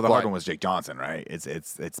is. Well, the But hard one was Jake Johnson, right?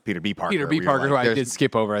 It's Peter B. Parker. Peter B. where you're Parker, who like, I there's- did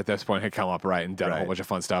skip over at this point, had come up right and done a whole Right. bunch of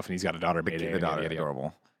fun stuff, and he's got a daughter, the Beta, daughter, yada, yada.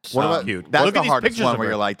 adorable. What about- Cute. That's Look the at these hardest pictures one of where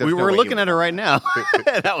her. you're like, there's we no were way looking you at her would- right now.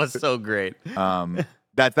 That was so great.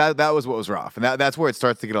 That was what was rough, and that's where it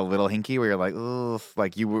starts to get a little hinky, where you're like, ugh,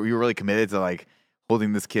 like you were really committed to like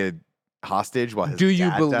holding this kid hostage while his Do you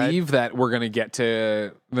dad died. believe that we're going to get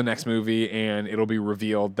to the next movie and it'll be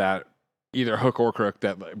revealed that either Hook or Crook,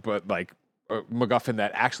 but like MacGuffin,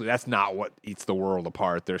 that actually that's not what eats the world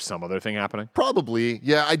apart? There's some other thing happening. Probably,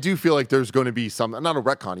 yeah. I do feel like there's going to be some, not a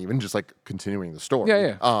retcon, even just like continuing the story.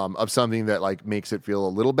 Yeah. Of something that like makes it feel a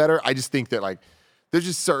little better. I just think that like there's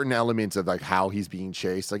just certain elements of like how he's being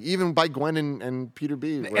chased, like even by Gwen and Peter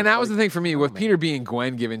B. And that was the thing for me with Peter B and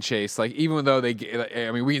Gwen giving chase. Like, even though we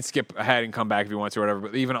can skip ahead and come back if you want to or whatever,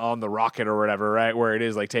 but even on the rocket or whatever, right, where it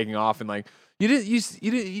is like taking off and like, this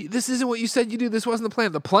isn't what you said you do. This wasn't the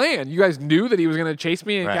plan. The plan, you guys knew that he was going to chase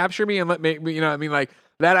me and Right. capture me and let me, you know what I mean? Like,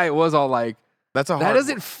 that I was all like, That's a hard. that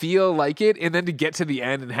doesn't feel like it. And then to get to the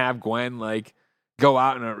end and have Gwen like go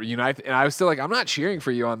out and unite, and I was still like, I'm not cheering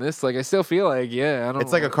for you on this. Like, I still feel like, yeah, I don't.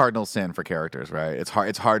 It's like a cardinal sin for characters, right? It's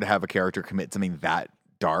hard to have a character commit something that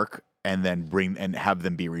dark and then bring and have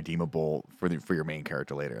them be redeemable for your main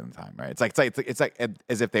character later in the time, right? It's like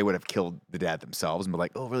as if they would have killed the dad themselves and be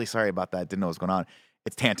like, oh, really sorry about that, didn't know what was going on.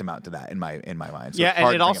 It's tantamount to that in my mind. So yeah, it's hard and to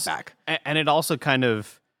it bring also back. and it also kind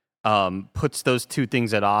of puts those two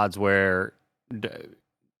things at odds where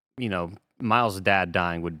Miles' dad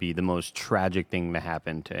dying would be the most tragic thing to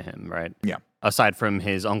happen to him, right? Yeah. Aside from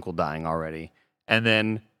his uncle dying already. And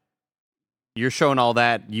then you're showing all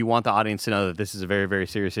that. You want the audience to know that this is a very, very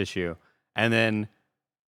serious issue. And then,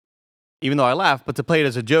 even though I laugh, but to play it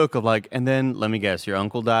as a joke of like, and then let me guess, your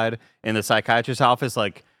uncle died in the psychiatrist's office,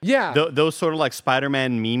 like, yeah. those sort of like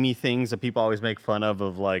Spider-Man meme things that people always make fun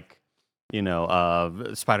of like,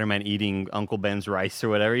 Spider-Man eating Uncle Ben's rice or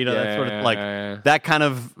whatever, that sort of like that kind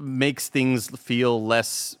of makes things feel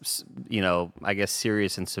less, I guess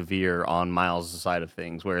serious and severe on Miles' side of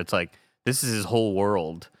things, where it's like, this is his whole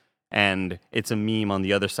world and it's a meme on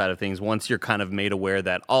the other side of things. Once you're kind of made aware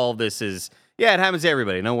that all this is, it happens to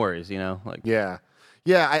everybody, no worries, like. Yeah.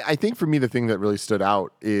 I think for me, the thing that really stood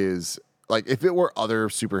out is like if it were other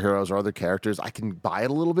superheroes or other characters, I can buy it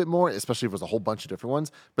a little bit more, especially if it was a whole bunch of different ones.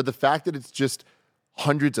 But the fact that it's just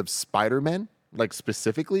hundreds of Spider-Men, like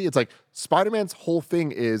specifically, it's like Spider-Man's whole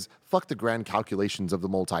thing is fuck the grand calculations of the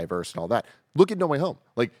multiverse and all that. Look at No Way Home.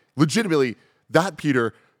 Like legitimately, that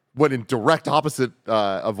Peter went in direct opposite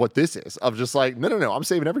of what this is, of just like, no, I'm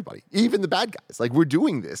saving everybody, even the bad guys. Like, we're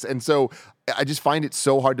doing this. And so I just find it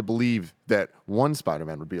so hard to believe that one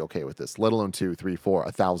Spider-Man would be okay with this, let alone 2, 3, 4,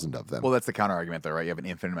 1,000 of them. Well, that's the counter argument, though, right? You have an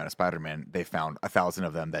infinite amount of Spider-Man. They found 1,000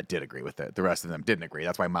 of them that did agree with it. The rest of them didn't agree.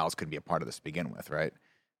 That's why Miles couldn't be a part of this to begin with, right?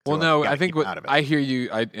 So, Well, no, you gotta I think keep him out of it. I hear you.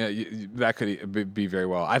 That could be very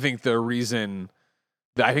well. I think the reason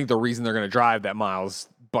they're going to drive that Miles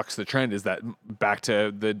bucks the trend is that back to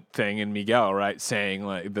the thing in Miguel, right? Saying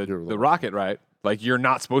like the rocket, right? Like, you're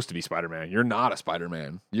not supposed to be Spider-Man. You're not a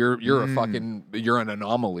Spider-Man. You're you're an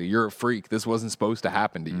anomaly. You're a freak. This wasn't supposed to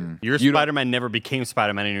happen to you. Your You don't- Spider-Man never became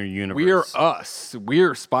Spider-Man in your universe. We're us.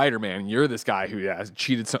 We're Spider-Man. You're this guy who has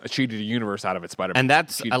cheated a universe out of its Spider-Man. And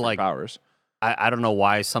that's, Cheated I for like- powers. I don't know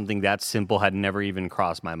why something that simple had never even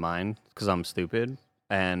crossed my mind because I'm stupid.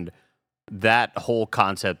 And that whole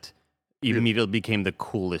concept immediately became the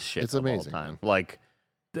coolest shit It's of all amazing, time. man. Like,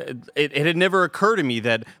 it had never occurred to me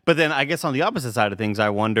that. But then I guess on the opposite side of things, I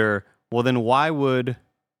wonder, well, then why would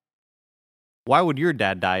your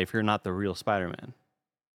dad die if you're not the real Spider-Man?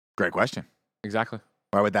 Great question. Exactly.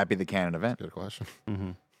 Why would that be the canon event? Good question.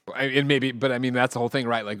 And maybe, but I mean, that's the whole thing,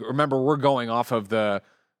 right? Like, remember, we're going off of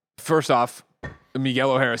first off,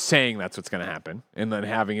 Miguel O'Hara saying that's what's going to happen, and then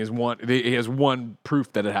having he has one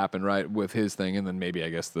proof that it happened, right, with his thing, and then maybe, I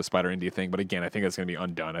guess, the Spider India thing. But again, I think it's going to be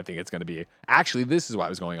undone. I think it's going to be, actually, this is why it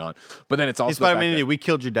was going on. But then it's also Hey, the fact Spider-Man, that- we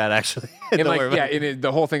killed your dad, actually. and Don't like, worry yeah, about it. and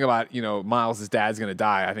the whole thing about, Miles' dad's going to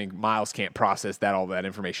die, I think Miles can't process all that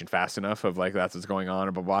information fast enough of, like, that's what's going on,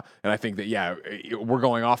 or blah, blah. And I think that, yeah, we're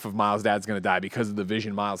going off of Miles' dad's going to die because of the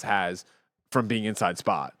vision Miles has from being inside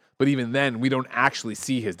Spot. But even then, we don't actually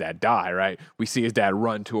see his dad die, right? We see his dad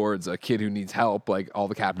run towards a kid who needs help, like all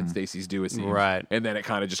the Captain Stacy's do, it seems. Right. And then it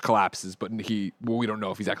kind of just collapses, but we don't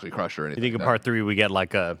know if he's actually crushed or You anything. think in like part 3 we get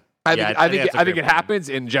like a... that. Yeah, I think that's a it great point. happens,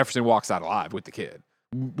 and Jefferson walks out alive with the kid.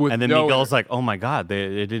 With And then no- Miguel's like, "Oh my God,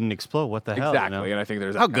 it didn't explode. What the hell?" Exactly, and I think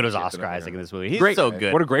there's How that good kind is of shit Oscar that I'm Isaac hearing. in this movie? He's Great. so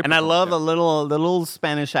good. What a great And I love performance, the little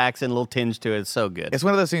Spanish accent, little tinge to it. It's so good. It's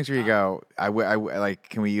one of those things where you go, like,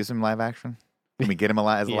 can we use him live action? Can we get him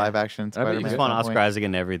as a Yeah. live action That'd be Spider-Man? He's at fun, some Oscar point? Isaac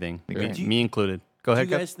and everything, Yeah. me included. Go Do ahead,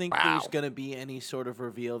 you Kev. guys think there's going to be any sort of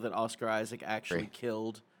reveal that Oscar Isaac actually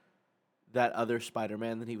killed that other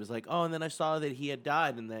Spider-Man that he was like, oh, and then I saw that he had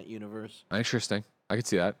died in that universe? Interesting. I could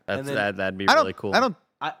see that. That's, then- that'd be I don't, really cool. I don't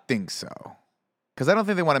I- think so. Because I don't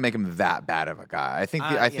think they want to make him that bad of a guy. I think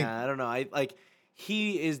I don't know.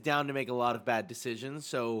 He is down to make a lot of bad decisions,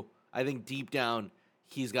 so I think deep down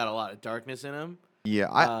he's got a lot of darkness in him. yeah,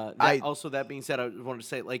 Also, that being said, I wanted to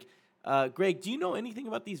say, like, Greg, do you know anything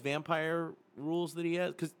about these vampire rules that he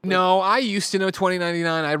has? Because No, I used to know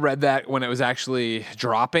 2099. I read that when it was actually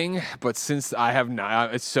dropping, but since I have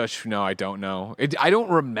not, I don't know. I don't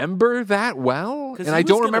remember that well, 'Cause and he I was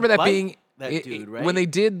don't gonna remember that bite being that dude, right? when they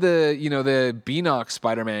did the Beanox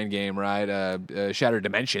Spider-Man game, right? Shattered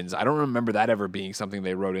Dimensions. I don't remember that ever being something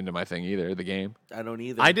they wrote into my thing either. The game. I don't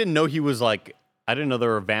either. I didn't know he was like. I didn't know there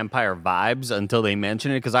were vampire vibes until they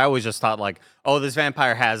mentioned it because I always just thought like, oh, this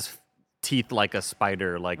vampire has teeth like a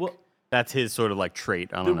spider. Like Well, that's his sort of like trait.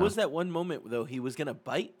 I There don't know. was that one moment though he was gonna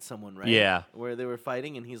bite someone, right? Yeah. Where they were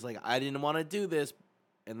fighting, and he's like, "I didn't want to do this,"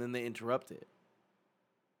 and then they interrupt it.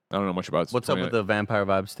 I don't know much about. What's up with the vampire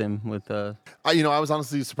vibes, Tim? With I was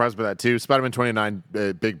honestly surprised by that too. Spider-Man 29,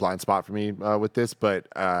 big blind spot for me with this, but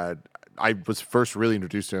I was first really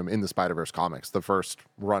introduced to him in the Spider-Verse comics, the first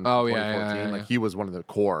run. Oh, in yeah, 2014. yeah, Like yeah. he was one of the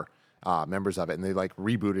core members of it, and they like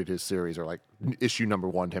rebooted his series or like issue number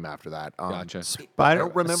 1 to him after that. Gotcha. I Spider.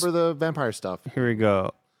 don't remember the vampire stuff. Here we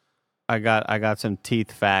go. I got some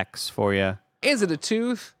teeth facts for you. Is it a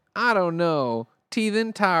tooth? I don't know. Teeth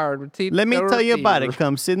and tired. With teeth. Let me or tell you about fever. it.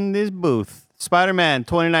 Come sit in this booth. Spider-Man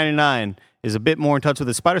 2099 is a bit more in touch with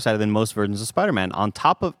the spider side than most versions of Spider-Man. On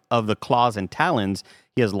top of the claws and talons,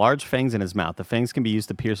 he has large fangs in his mouth. The fangs can be used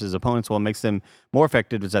to pierce his opponents. What makes them more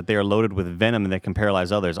effective is that they are loaded with venom that can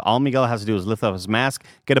paralyze others. All Miguel has to do is lift up his mask,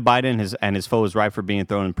 get a bite in, and his foe is ripe for being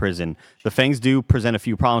thrown in prison. The fangs do present a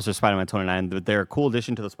few problems for Spider-Man 29, but they're a cool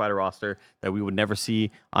addition to the spider roster that we would never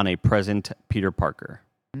see on a present Peter Parker.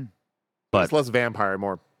 But It's less vampire,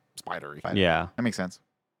 more spidery. yeah. that makes sense.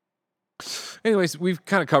 Anyways, we've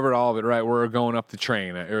kind of covered all of it, right? We're going up the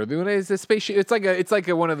train, or it's a spaceship. It's like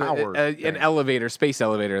one of the Powered an thing. elevator, space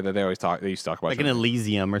elevator that they used to talk about. Like an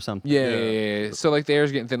Elysium or something. Yeah. So like the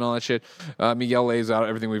air's getting thin, all that shit. Miguel lays out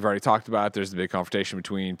everything we've already talked about. There's the big confrontation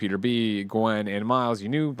between Peter B, Gwen, and Miles. You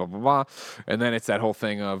knew, blah blah blah. And then it's that whole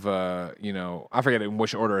thing of I forget in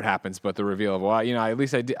which order it happens, but the reveal of at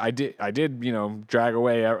least I did drag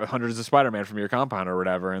away hundreds of Spider-Man from your compound or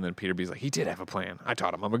whatever. And then Peter B's like, he did have a plan. I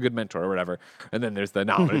taught him. I'm a good mentor or whatever. And then there's the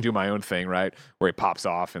now I'm gonna do my own thing, right? Where he pops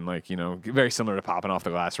off and very similar to popping off the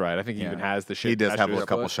glass, right? I think he even has the shit. He does attached have to a his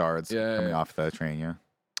couple foot. shards Yeah, coming yeah. off the train. Yeah.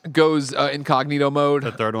 Goes incognito mode.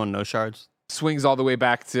 The third one, no shards. Swings all the way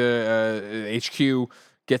back to HQ,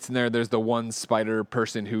 gets in there. There's the one spider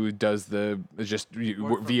person who does the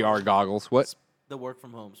VR goggles. What? The work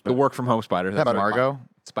from home. The work from home spider. Is that That's what- Margot?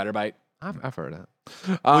 Spider bite. I've heard of that.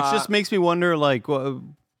 Which just makes me wonder, like,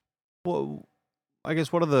 I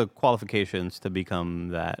guess, what are the qualifications to become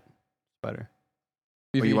that spider?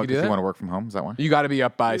 You think you can do you that? want to work from home? Is that one? You got to be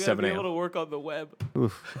up by You gotta 7 be able a.m. to work on the web.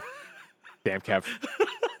 Damn, Kev.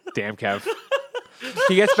 Damn, Kev.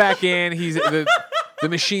 He gets back in. The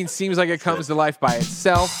machine seems like it comes to life by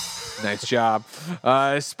itself. Nice job.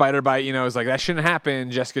 Spider bite, is like, that shouldn't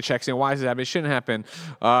happen. Jessica checks in. Why is it happening? It shouldn't happen.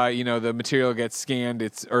 The material gets scanned.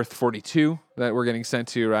 It's Earth 42 that we're getting sent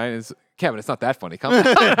to, right? Kevin, it's not that funny. Come on.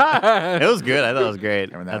 It was good. I thought it was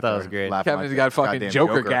great. Remember I that thought it was for great. laughing Kevin's like got a fucking goddamn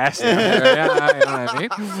Joker gas. Yeah, you know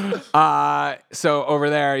what I mean? So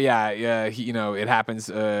over there, it happens.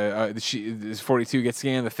 This 42 gets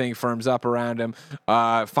scanned. The thing firms up around him.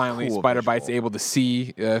 Finally, Cool Spider Bite's visual. able to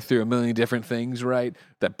see through a million different things, right?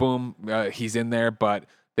 That boom, he's in there, but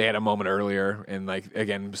they had a moment earlier, and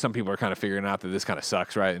again, some people are kind of figuring out that this kind of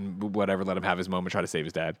sucks, right? And whatever, let him have his moment, try to save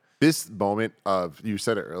his dad. This moment of, you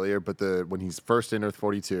said it earlier, but when he's first in Earth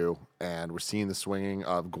 42 and we're seeing the swinging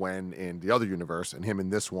of Gwen in the other universe and him in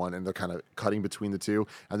this one, and they're kind of cutting between the two.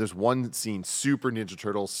 And there's one scene, super Ninja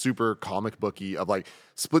Turtles, super comic booky, of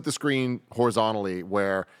split the screen horizontally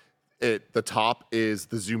where the top is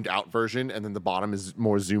the zoomed out version and then the bottom is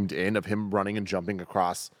more zoomed in of him running and jumping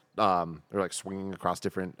across or swinging across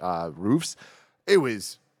different roofs. It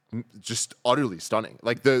was just utterly stunning.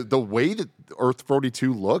 The way that Earth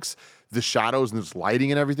 42 looks, the shadows and this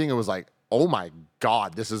lighting and everything, it was like, oh my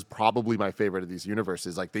God, this is probably my favorite of these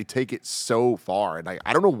universes. They take it so far, and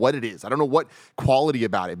I don't know what it is. I don't know what quality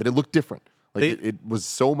about it, but it looked different. It was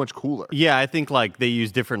so much cooler. Yeah, I think they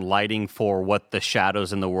use different lighting for what the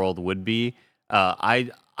shadows in the world would be.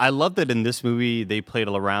 I love that in this movie they played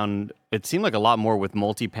around. It seemed like a lot more with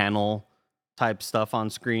multi-panel type stuff on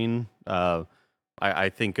screen. I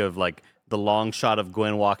think of the long shot of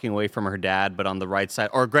Gwen walking away from her dad, but on the right side,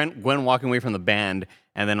 or Gwen walking away from the band,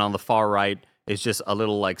 and then on the far right is just a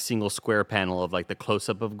little single square panel of the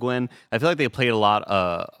close-up of Gwen. I feel like they played a lot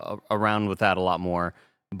around with that a lot more.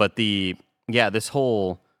 But this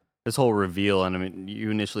whole reveal, and I mean, you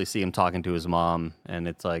initially see him talking to his mom, and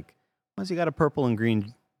it's like, why's he got a purple and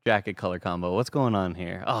green jacket color combo? What's going on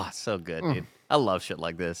here? Oh, so good, dude. I love shit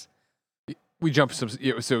like this. We jumped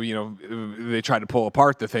they tried to pull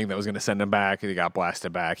apart the thing that was going to send him back, and he got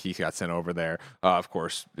blasted back. He got sent over there. Of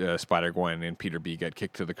course, Spider-Gwen and Peter B get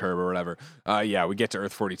kicked to the curb or whatever. We get to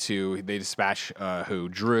Earth 42. They dispatch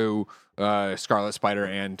Drew, Scarlet Spider,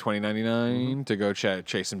 and 2099 to go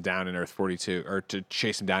chase him down in Earth 42, or to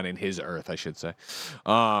chase him down in his Earth, I should say.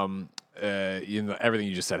 Everything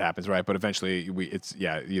you just said happens, right? But eventually,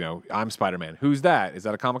 I'm Spider-Man. Who's that? Is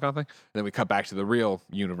that a Comic-Con thing? And then we cut back to the real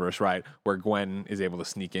universe, right, where Gwen is able to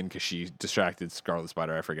sneak in because she distracted Scarlet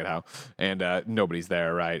Spider, I forget how, and nobody's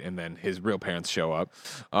there, right? And then his real parents show up.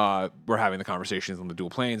 We're having the conversations on the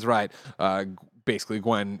dual planes, right? Basically,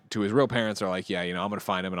 Gwen to his real parents are like, I'm going to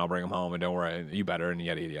find him and I'll bring him home, and don't worry, you better, and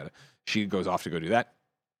yada, yada, yada. She goes off to go do that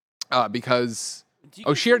because...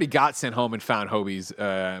 she already got sent home and found Hobie's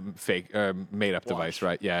fake made-up device,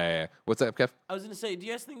 right? Yeah. What's up, Kev? I was gonna say, do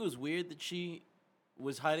you guys think it was weird that she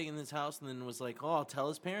was hiding in this house and then was like, "Oh, I'll tell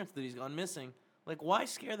his parents that he's gone missing"? Why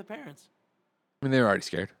scare the parents? I mean, they were already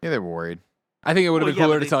scared. Yeah, they were worried. I think it would have been Well, yeah,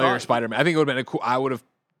 cooler but to tell they you're thought- Spider-Man. I think it would have been I would have.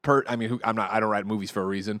 I don't write movies for a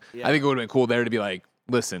reason. Yeah. I think it would have been cool there to be like,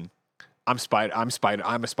 listen, I'm a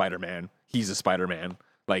Spider-Man. He's a Spider-Man.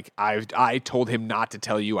 I told him not to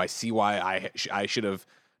tell you. I see why I should have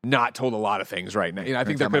not told a lot of things right now. I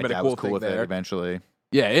think there could have been a cool thing with it there. eventually.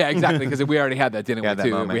 Yeah, exactly. Because we already had that, didn't we? Yeah, that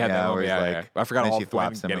too? moment, We had yeah, that moment. where he's Yeah. like- I forgot then all she Gwen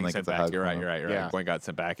flaps him getting and, sent gets a back. hug You're from right. him. Yeah. Gwen got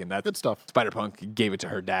sent back, and that's Good stuff. Spider-Punk gave it to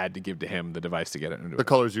her dad to give to him the device to get it into The it.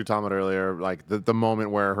 colors you were talking about earlier, the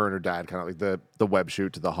moment where her and her dad kind of the web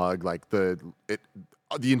shoot to the hug, the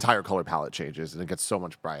entire color palette changes and it gets so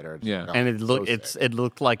much brighter. Yeah. And so sick. it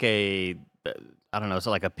looked like a, I don't know, it's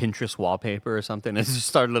like a Pinterest wallpaper or something. It just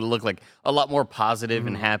started to look like a lot more positive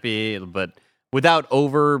and happy, but without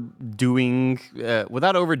overdoing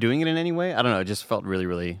it in any way. I don't know. It just felt really,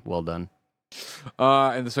 really well done.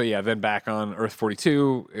 Then back on Earth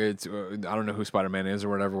 42, it's I don't know who Spider-Man is or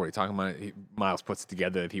whatever. What are you talking about? Miles puts it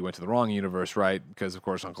together that he went to the wrong universe, right? Because of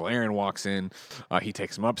course Uncle Aaron walks in. He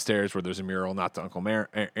takes him upstairs where there's a mural, not to Uncle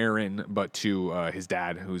Aaron, but to his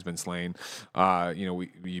dad who's been slain.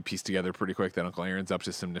 We piece together pretty quick that Uncle Aaron's up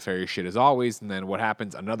to some nefarious shit as always. And then what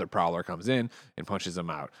happens? Another Prowler comes in and punches him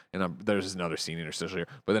out. And there's another scene interstitial here.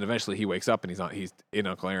 But then eventually he wakes up and he's in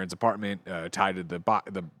Uncle Aaron's apartment, tied to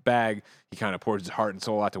the bag. He kind of pours his heart and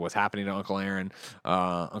soul out to what's happening to Uncle Aaron.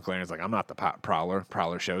 Uncle Aaron's like, I'm not the Prowler.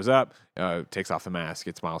 Prowler shows up, takes off the mask.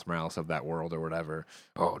 It's Miles Morales of that world or whatever.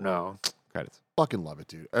 Oh, no. credits. Fucking love it,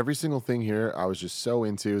 dude. Every single thing here, I was just so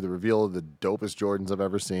into. The reveal of the dopest Jordans I've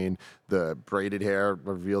ever seen. The braided hair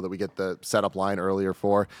reveal that we get the setup line earlier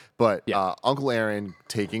for. But Uncle Aaron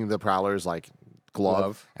taking the Prowler's like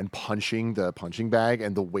glove and punching the punching bag,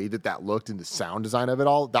 and the way that looked and the sound design of it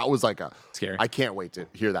all, that was like scary. I can't wait to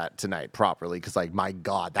hear that tonight properly, because like, my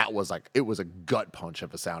God, that was like, it was a gut punch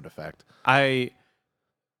of a sound effect.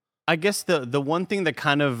 I guess the one thing that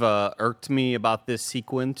kind of irked me about this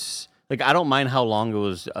sequence, like, I don't mind how long it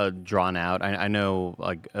was drawn out. I know,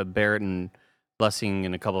 like, Barrett and Blessing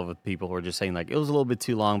and a couple of people were just saying, like, it was a little bit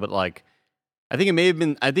too long, but, like, I think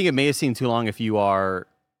it may have seemed too long if you're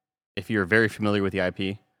very familiar with the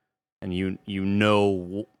IP and you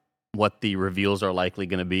know what the reveals are likely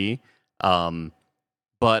going to be.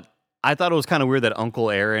 But I thought it was kind of weird that Uncle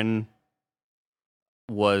Aaron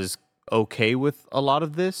was okay with a lot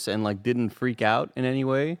of this and like didn't freak out in any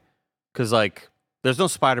way, because like there's no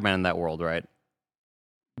Spider-Man in that world, right?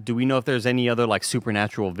 Do we know if there's any other like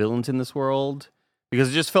supernatural villains in this world? Because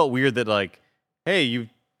it just felt weird that like, hey, you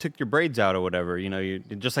took your braids out or whatever, you know, you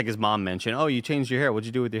just like his mom mentioned, oh, you changed your hair, what'd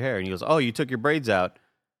you do with your hair? And he goes, oh, you took your braids out.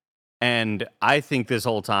 And I think this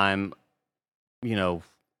whole time, you know,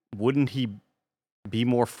 wouldn't he be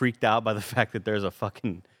more freaked out by the fact that there's a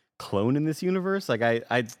fucking clone in this universe? Like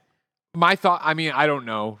My thought, I mean, I don't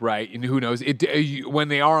know, right? And who knows? When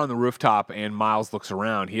they are on the rooftop and Miles looks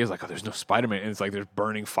around, he is like, oh, there's no Spider-Man. And it's like there's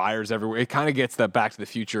burning fires everywhere. It kind of gets that Back to the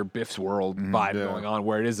Future, Biff's World vibe going on,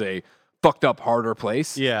 where it is a fucked up, harder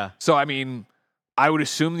place. Yeah. So, I mean, I would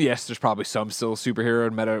assume, yes, there's probably some still superhero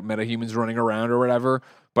and meta humans running around or whatever.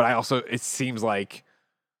 But it seems like,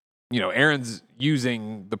 you know, Aaron's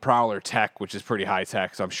using the Prowler tech, which is pretty high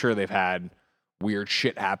tech. So I'm sure they've had weird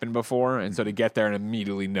shit happen before, and so to get there and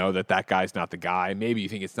immediately know that guy's not the guy, maybe you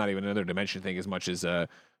think it's not even another dimension thing as much as a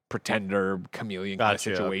pretender chameleon kind of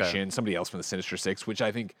situation, somebody else from the Sinister Six, which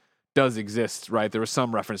I think does exist, right? There was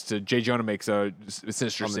some reference to Jay Jonah makes a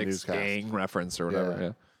Sinister Six gang reference or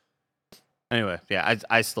whatever. Anyway,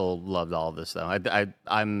 I still loved all of this though.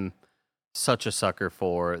 I'm such a sucker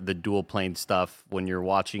for the dual plane stuff when you're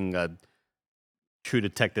watching a True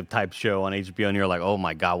Detective type show on HBO and you're like, oh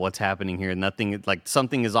my God, what's happening here? Nothing, like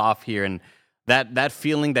something is off here. And that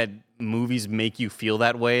feeling that movies make you feel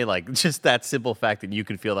that way, like just that simple fact that you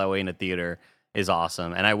can feel that way in a theater is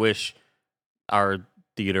awesome. And I wish our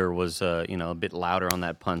theater was a bit louder on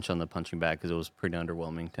that punch on the punching bag, because it was pretty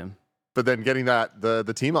underwhelming, Tim. But then getting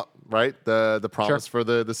the team up, right? The promise for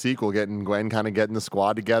the sequel, getting Gwen kind of getting the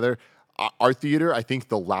squad together. Our theater, I think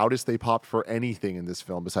the loudest they popped for anything in this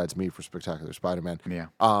film, besides me for Spectacular Spider-Man,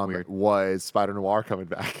 was Spider Noir coming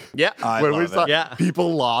back. Yeah. When we saw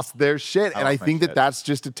people lost their shit. And I think that's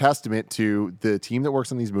just a testament to the team that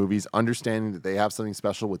works on these movies, understanding that they have something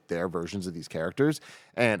special with their versions of these characters,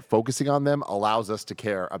 and focusing on them allows us to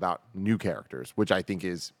care about new characters, which I think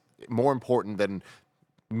is more important than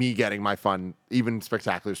me getting my fun, even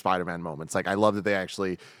Spectacular Spider-Man moments. Like, I love that they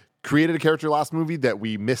actually created a character last movie that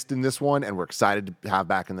we missed in this one, and we're excited to have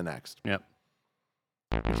back in the next. Yep.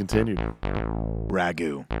 We continued.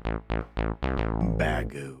 Ragu.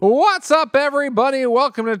 Bagu. What's up, everybody?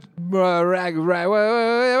 Welcome to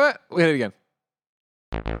Ragu. Hit it again.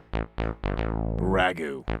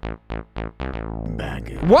 Ragu.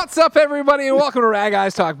 Bagu. What's up, everybody, and welcome to Rag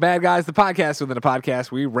Guys Talk Bad Guys, the podcast within a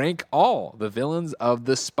podcast. We rank all the villains of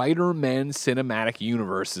the Spider-Man cinematic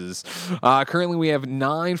universes. Currently, we have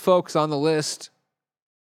 9 folks on the list.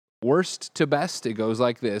 Worst to best, it goes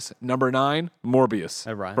like this. Number 9, Morbius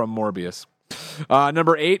from Morbius.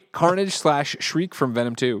 Number 8, Carnage / Shriek from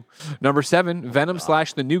Venom 2. Number 7, Venom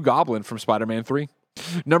 / the New Goblin from Spider-Man 3.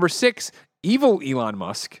 Number 6, Evil Elon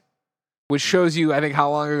Musk, which shows you, I think, how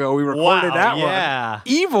long ago we recorded that one.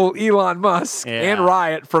 Evil Elon Musk and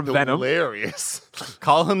Riot from Venom. Hilarious.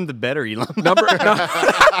 Call him the better Elon.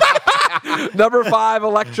 Number 5,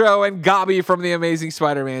 Electro and Gabi from The Amazing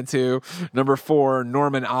Spider-Man 2. Number 4,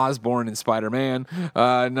 Norman Osborn in Spider-Man.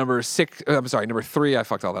 Number 3, I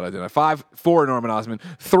fucked all that, I didn't. 4, Norman Osborn.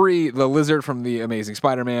 3, the Lizard from The Amazing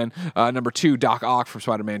Spider-Man. Number 2, Doc Ock from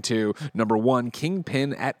Spider-Man 2. Number 1,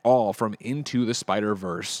 Kingpin et al. From Into the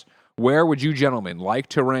Spider-Verse. Where would you gentlemen like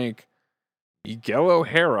to rank Miguel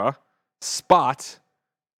O'Hara, Spot,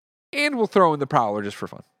 and we'll throw in the Prowler just for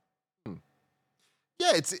fun?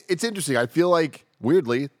 Yeah, it's interesting. I feel like,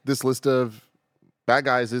 weirdly, this list of bad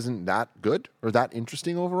guys isn't that good or that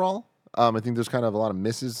interesting overall. I think there's kind of a lot of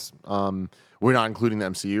misses. We're not including the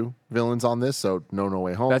MCU villains on this, so No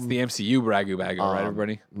Way Home. That's the MCU Ragu Bagu, right,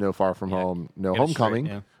 everybody? No Far From Home, No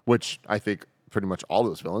Homecoming, which I think pretty much all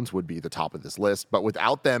those villains would be the top of this list. But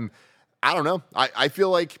without them, I don't know. I feel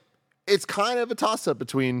like it's kind of a toss-up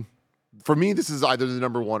between for me, this is either the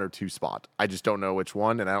number 1 or 2 spot. I just don't know which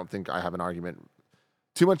one, and I don't think I have an argument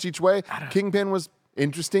too much each way. Kingpin was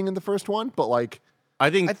interesting in the first one, but like, I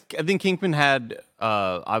think Kingpin had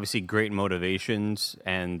obviously great motivations,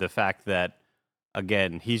 and the fact that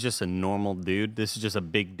again he's just a normal dude. This is just a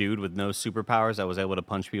big dude with no superpowers that was able to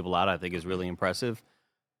punch people out. I think is really impressive.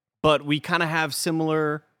 But we kind of have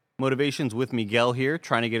similar motivations with Miguel here,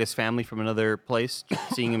 trying to get his family from another place,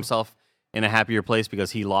 seeing himself in a happier place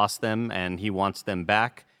because he lost them and he wants them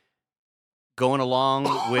back. Going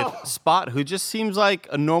along with Spot, who just seems like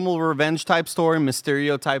a normal revenge type story,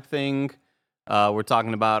 Mysterio type thing. We're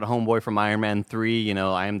talking about homeboy from Iron Man 3. You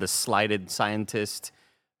know, I am the slighted scientist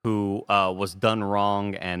who was done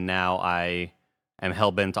wrong, and now I am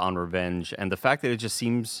hell-bent on revenge. And the fact that it just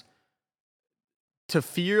seems to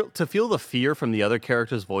feel the fear from the other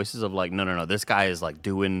characters' voices of like, no, this guy is like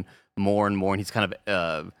doing more and more, and he's kind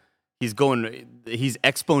of he's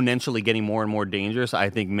exponentially getting more and more dangerous, I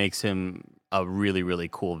think makes him a really, really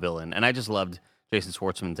cool villain. And I just loved Jason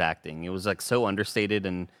Schwartzman's acting. It was like so understated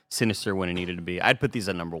and sinister when it needed to be. I'd put these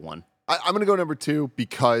at number 1. I'm going to go number 2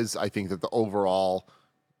 because I think that the overall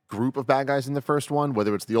group of bad guys in the first one,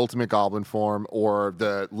 whether it's the Ultimate Goblin form or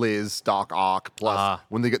the Liz, Doc Ock, plus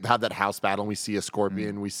when they have that house battle and we see a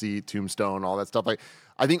Scorpion, we see Tombstone, all that stuff. Like,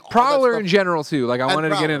 I think Prowler in general too. Like I wanted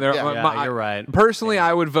to get in there. Yeah. You're right. Personally,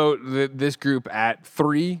 I would vote this group at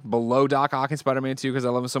 3, below Doc Ock and Spider-Man 2 because I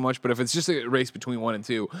love him so much. But if it's just a race between 1 and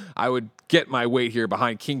 2, I would get my weight here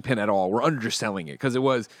behind Kingpin at all. We're underselling it because it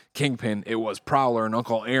was Kingpin, it was Prowler and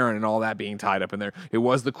Uncle Aaron and all that being tied up in there. It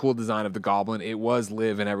was the cool design of the Goblin. It was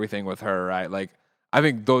Liv and everything with her. Right? Like I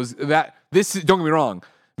think this. Don't get me wrong.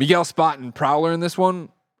 Miguel, Spot, and Prowler in this one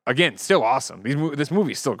again, still awesome. This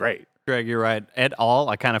movie is still great. Greg, you're right. Et al.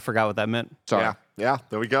 I kind of forgot what that meant. Sorry. Yeah,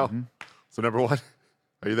 there we go. So number 1.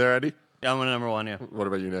 Are you there, Eddie? Yeah, I'm at number 1. Yeah. What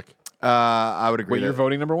about you, Nick? I would agree. Wait, you're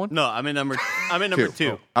voting number 1? No, I'm in number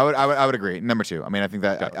 2. I would agree. Number 2. I mean, I think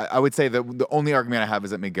that I would say that the only argument I have is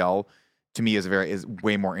that Miguel, to me, is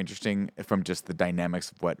way more interesting from just the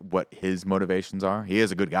dynamics of what his motivations are. He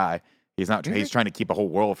is a good guy. He's not. He's trying to keep a whole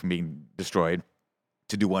world from being destroyed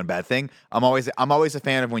to do one bad thing. I'm always a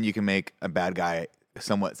fan of when you can make a bad guy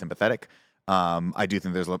somewhat sympathetic. I do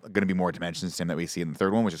think there's going to be more dimensions to him that we see in the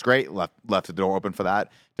third one, which is great. Left the door open for that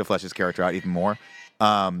to flesh his character out even more.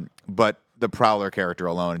 But the Prowler character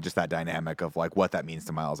alone and just that dynamic of like what that means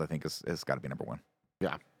to Miles, I think is got to be number 1.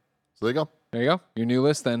 Yeah. So there you go. There you go. Your new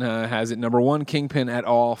list then has it number 1, Kingpin et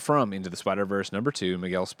al. From Into the Spider-Verse. Number 2,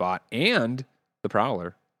 Miguel, Spot, and the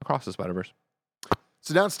Prowler Across the Spider-Verse.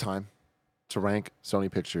 So now it's time to rank Sony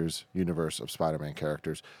Pictures' universe of Spider-Man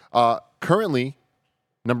characters. Currently,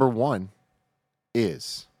 number 1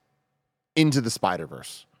 is Into the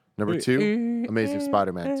Spider-Verse. Number 2, Amazing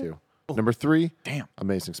Spider-Man 2. Number 3,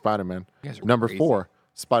 Amazing Spider-Man. Number 4,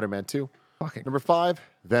 Spider-Man 2. Number 5,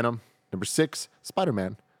 Venom. Number 6,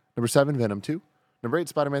 Spider-Man. Number 7, Venom 2. Number 8,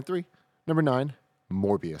 Spider-Man 3. Number 9,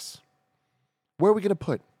 Morbius. Where are we going to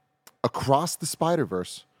put Across the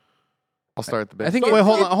Spider-Verse? I'll start at the base. I think Wait,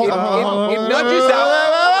 hold on. It nudges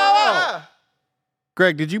out.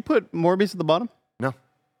 Greg, did you put Morbius at the bottom? No.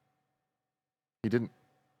 He didn't.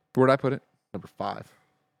 Where'd I put it? Number 5.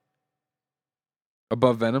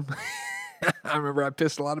 Above Venom. I remember I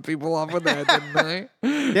pissed a lot of people off with that, didn't I?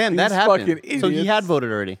 Damn, that These happened. fucking So he idiots. had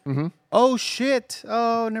voted already. Mm-hmm. Oh, shit.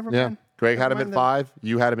 Oh, never Yeah. mind. Greg had him Never at mind 5.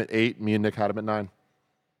 You had him at 8. Me and Nick had him at 9.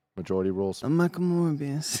 Majority rules. I'm Michael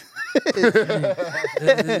Morbius.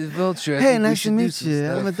 Vulture. Hey, nice to meet you.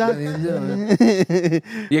 I'm a doctor.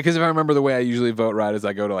 Yeah, because if I remember the way I usually vote, right, is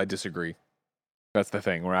I go to I disagree. That's the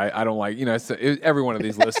thing where I don't like, every one of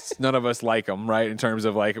these lists, none of us like them, right, in terms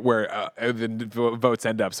of like where the votes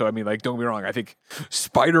end up. So, I mean, like, don't get me wrong. I think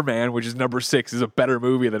Spider-Man, which is number 6, is a better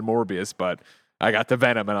movie than Morbius, but I got the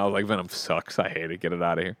Venom and I was like, Venom sucks. I hate it. Get it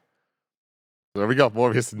out of here. There we go.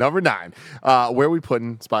 Morbius, number 9. Where are we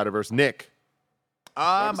putting Spider-Verse? Nick.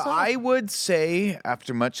 I would say,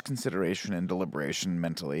 after much consideration and deliberation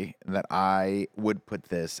mentally, that I would put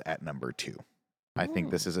this at number 2. I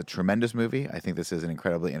think this is a tremendous movie. I think this is an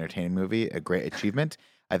incredibly entertaining movie, a great achievement.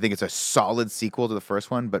 I think it's a solid sequel to the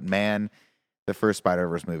first one, but man, the first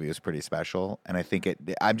Spider-Verse movie was pretty special. And I think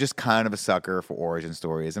I'm just kind of a sucker for origin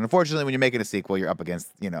stories. And unfortunately, when you're making a sequel, you're up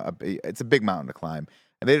against, it's a big mountain to climb.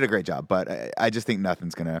 And they did a great job, but I just think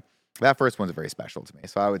nothing's going to, that first one's very special to me.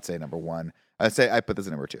 So I would say number 1. I'd say I put this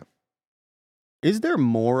at number 2. Is there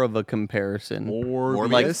more of a comparison?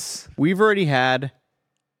 Morbius? Like, we've already had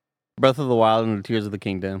Breath of the Wild and the Tears of the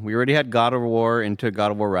Kingdom. We already had God of War into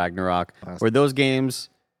God of War Ragnarok, where those games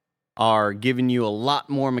are giving you a lot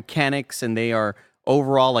more mechanics and they are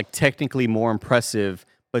overall like technically more impressive,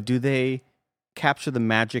 but do they capture the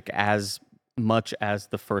magic as much as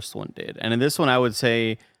the first one did? And in this one, I would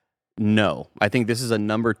say no. I think this is a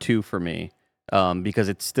number 2 for me because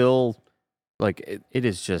it's still like it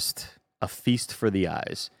is just a feast for the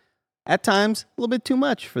eyes. At times, a little bit too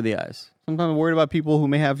much for the eyes. Sometimes I'm worried about people who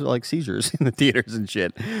may have like seizures in the theaters and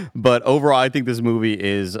shit. But overall, I think this movie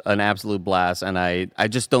is an absolute blast, and I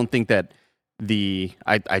just don't think that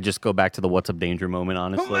I just go back to the "What's Up Danger" moment.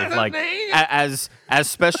 Honestly, like as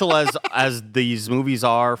special as these movies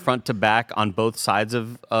are front to back on both sides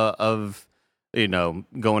of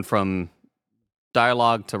going from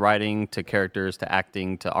dialogue to writing to characters to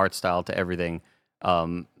acting to art style to everything.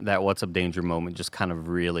 That "What's Up Danger" moment just kind of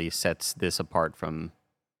really sets this apart from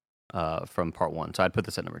part 1. So I'd put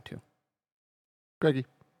this at number 2. Greggy.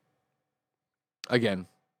 Again,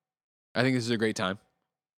 I think this is a great time.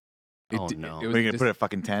 No. Are you going to put it at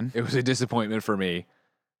fucking 10? It was a disappointment for me.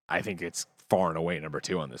 I think it's far and away number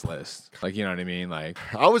 2 on this list. Like, you know what I mean? Like,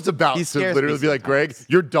 I was about He to scares literally me be like, Greg, sometimes.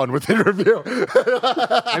 you're done with interview.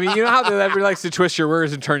 I mean, you know how everybody likes to twist your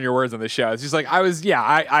words and turn your words on the show. It's just like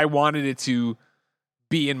I wanted it to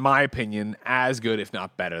be, in my opinion, as good, if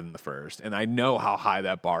not better than the first. And I know how high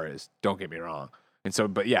that bar is. Don't get me wrong. And so,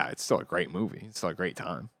 but yeah, it's still a great movie. It's still a great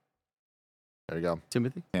time. There you go.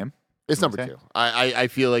 Timothy? It's number Okay. 2. I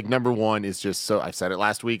feel like number 1 is just so. I said it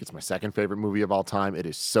last week. It's my second favorite movie of all time. It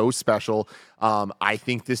is so special. I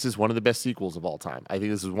think this is one of the best sequels of all time. I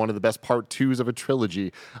think this is one of the best part 2s of a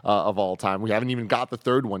trilogy of all time. We haven't even got the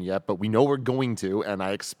third one yet, but we know we're going to, and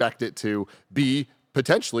I expect it to be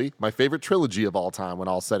potentially my favorite trilogy of all time when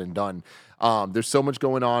all's said and done. There's so much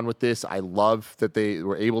going on with this. I love that they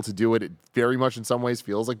were able to do it. It very much in some ways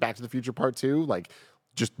feels like Back to the Future Part 2, like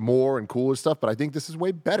just more and cooler stuff, but I think this is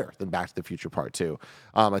way better than Back to the Future Part 2.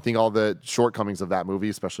 I think all the shortcomings of that movie,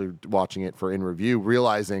 especially watching it for in review,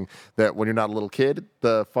 realizing that when you're not a little kid,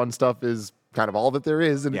 the fun stuff is kind of all that there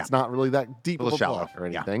is, and it's not really that deep A of little a shallow. plot or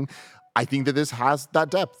anything. I think that this has that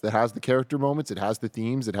depth. It has the character moments. It has the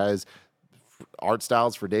themes. It has art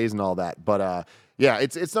styles for days and all that. But yeah,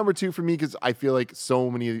 it's number 2 for me because I feel like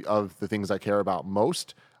so many of the things I care about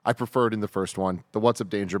most, I preferred in the first one. The "What's Up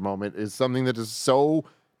Danger" moment is something that is so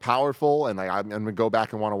powerful, and like I'm gonna go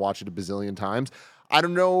back and want to watch it a bazillion times. I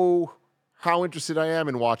don't know how interested I am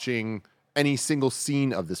in watching any single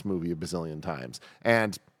scene of this movie a bazillion times,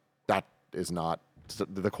 and that is not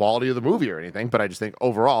the quality of the movie or anything. But I just think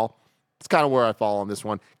overall, it's kind of where I fall on this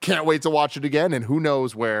one. Can't wait to watch it again, and who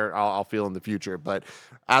knows where I'll feel in the future. But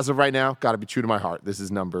as of right now, got to be true to my heart. This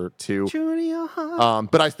is number 2. True to your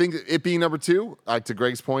heart. But I think it being number 2, to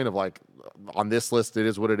Greg's point of like on this list, it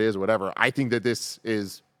is what it is, whatever. I think that this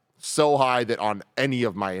is so high that on any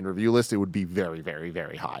of my in-review list, it would be very, very,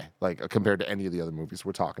 very high, like compared to any of the other movies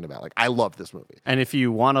we're talking about. Like, I love this movie. And if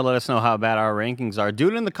you want to let us know how bad our rankings are, do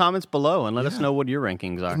it in the comments below and let us know what your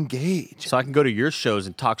rankings are. Engage. So I can go to your shows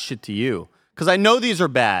and talk shit to you. Because I know these are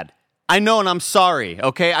bad. I know, and I'm sorry,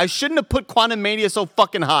 okay? I shouldn't have put Quantum Mania so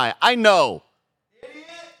fucking high. I know.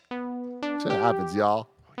 Shit happens, y'all.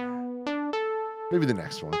 Maybe the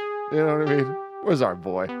next one. You know what I mean? Where's our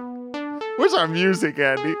boy? Where's our music,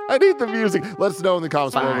 Andy? I need the music. Let us know in the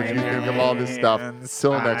comments below what you think of all this stuff.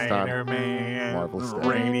 Till next time. Marvel Stay.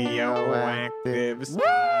 Radioactive.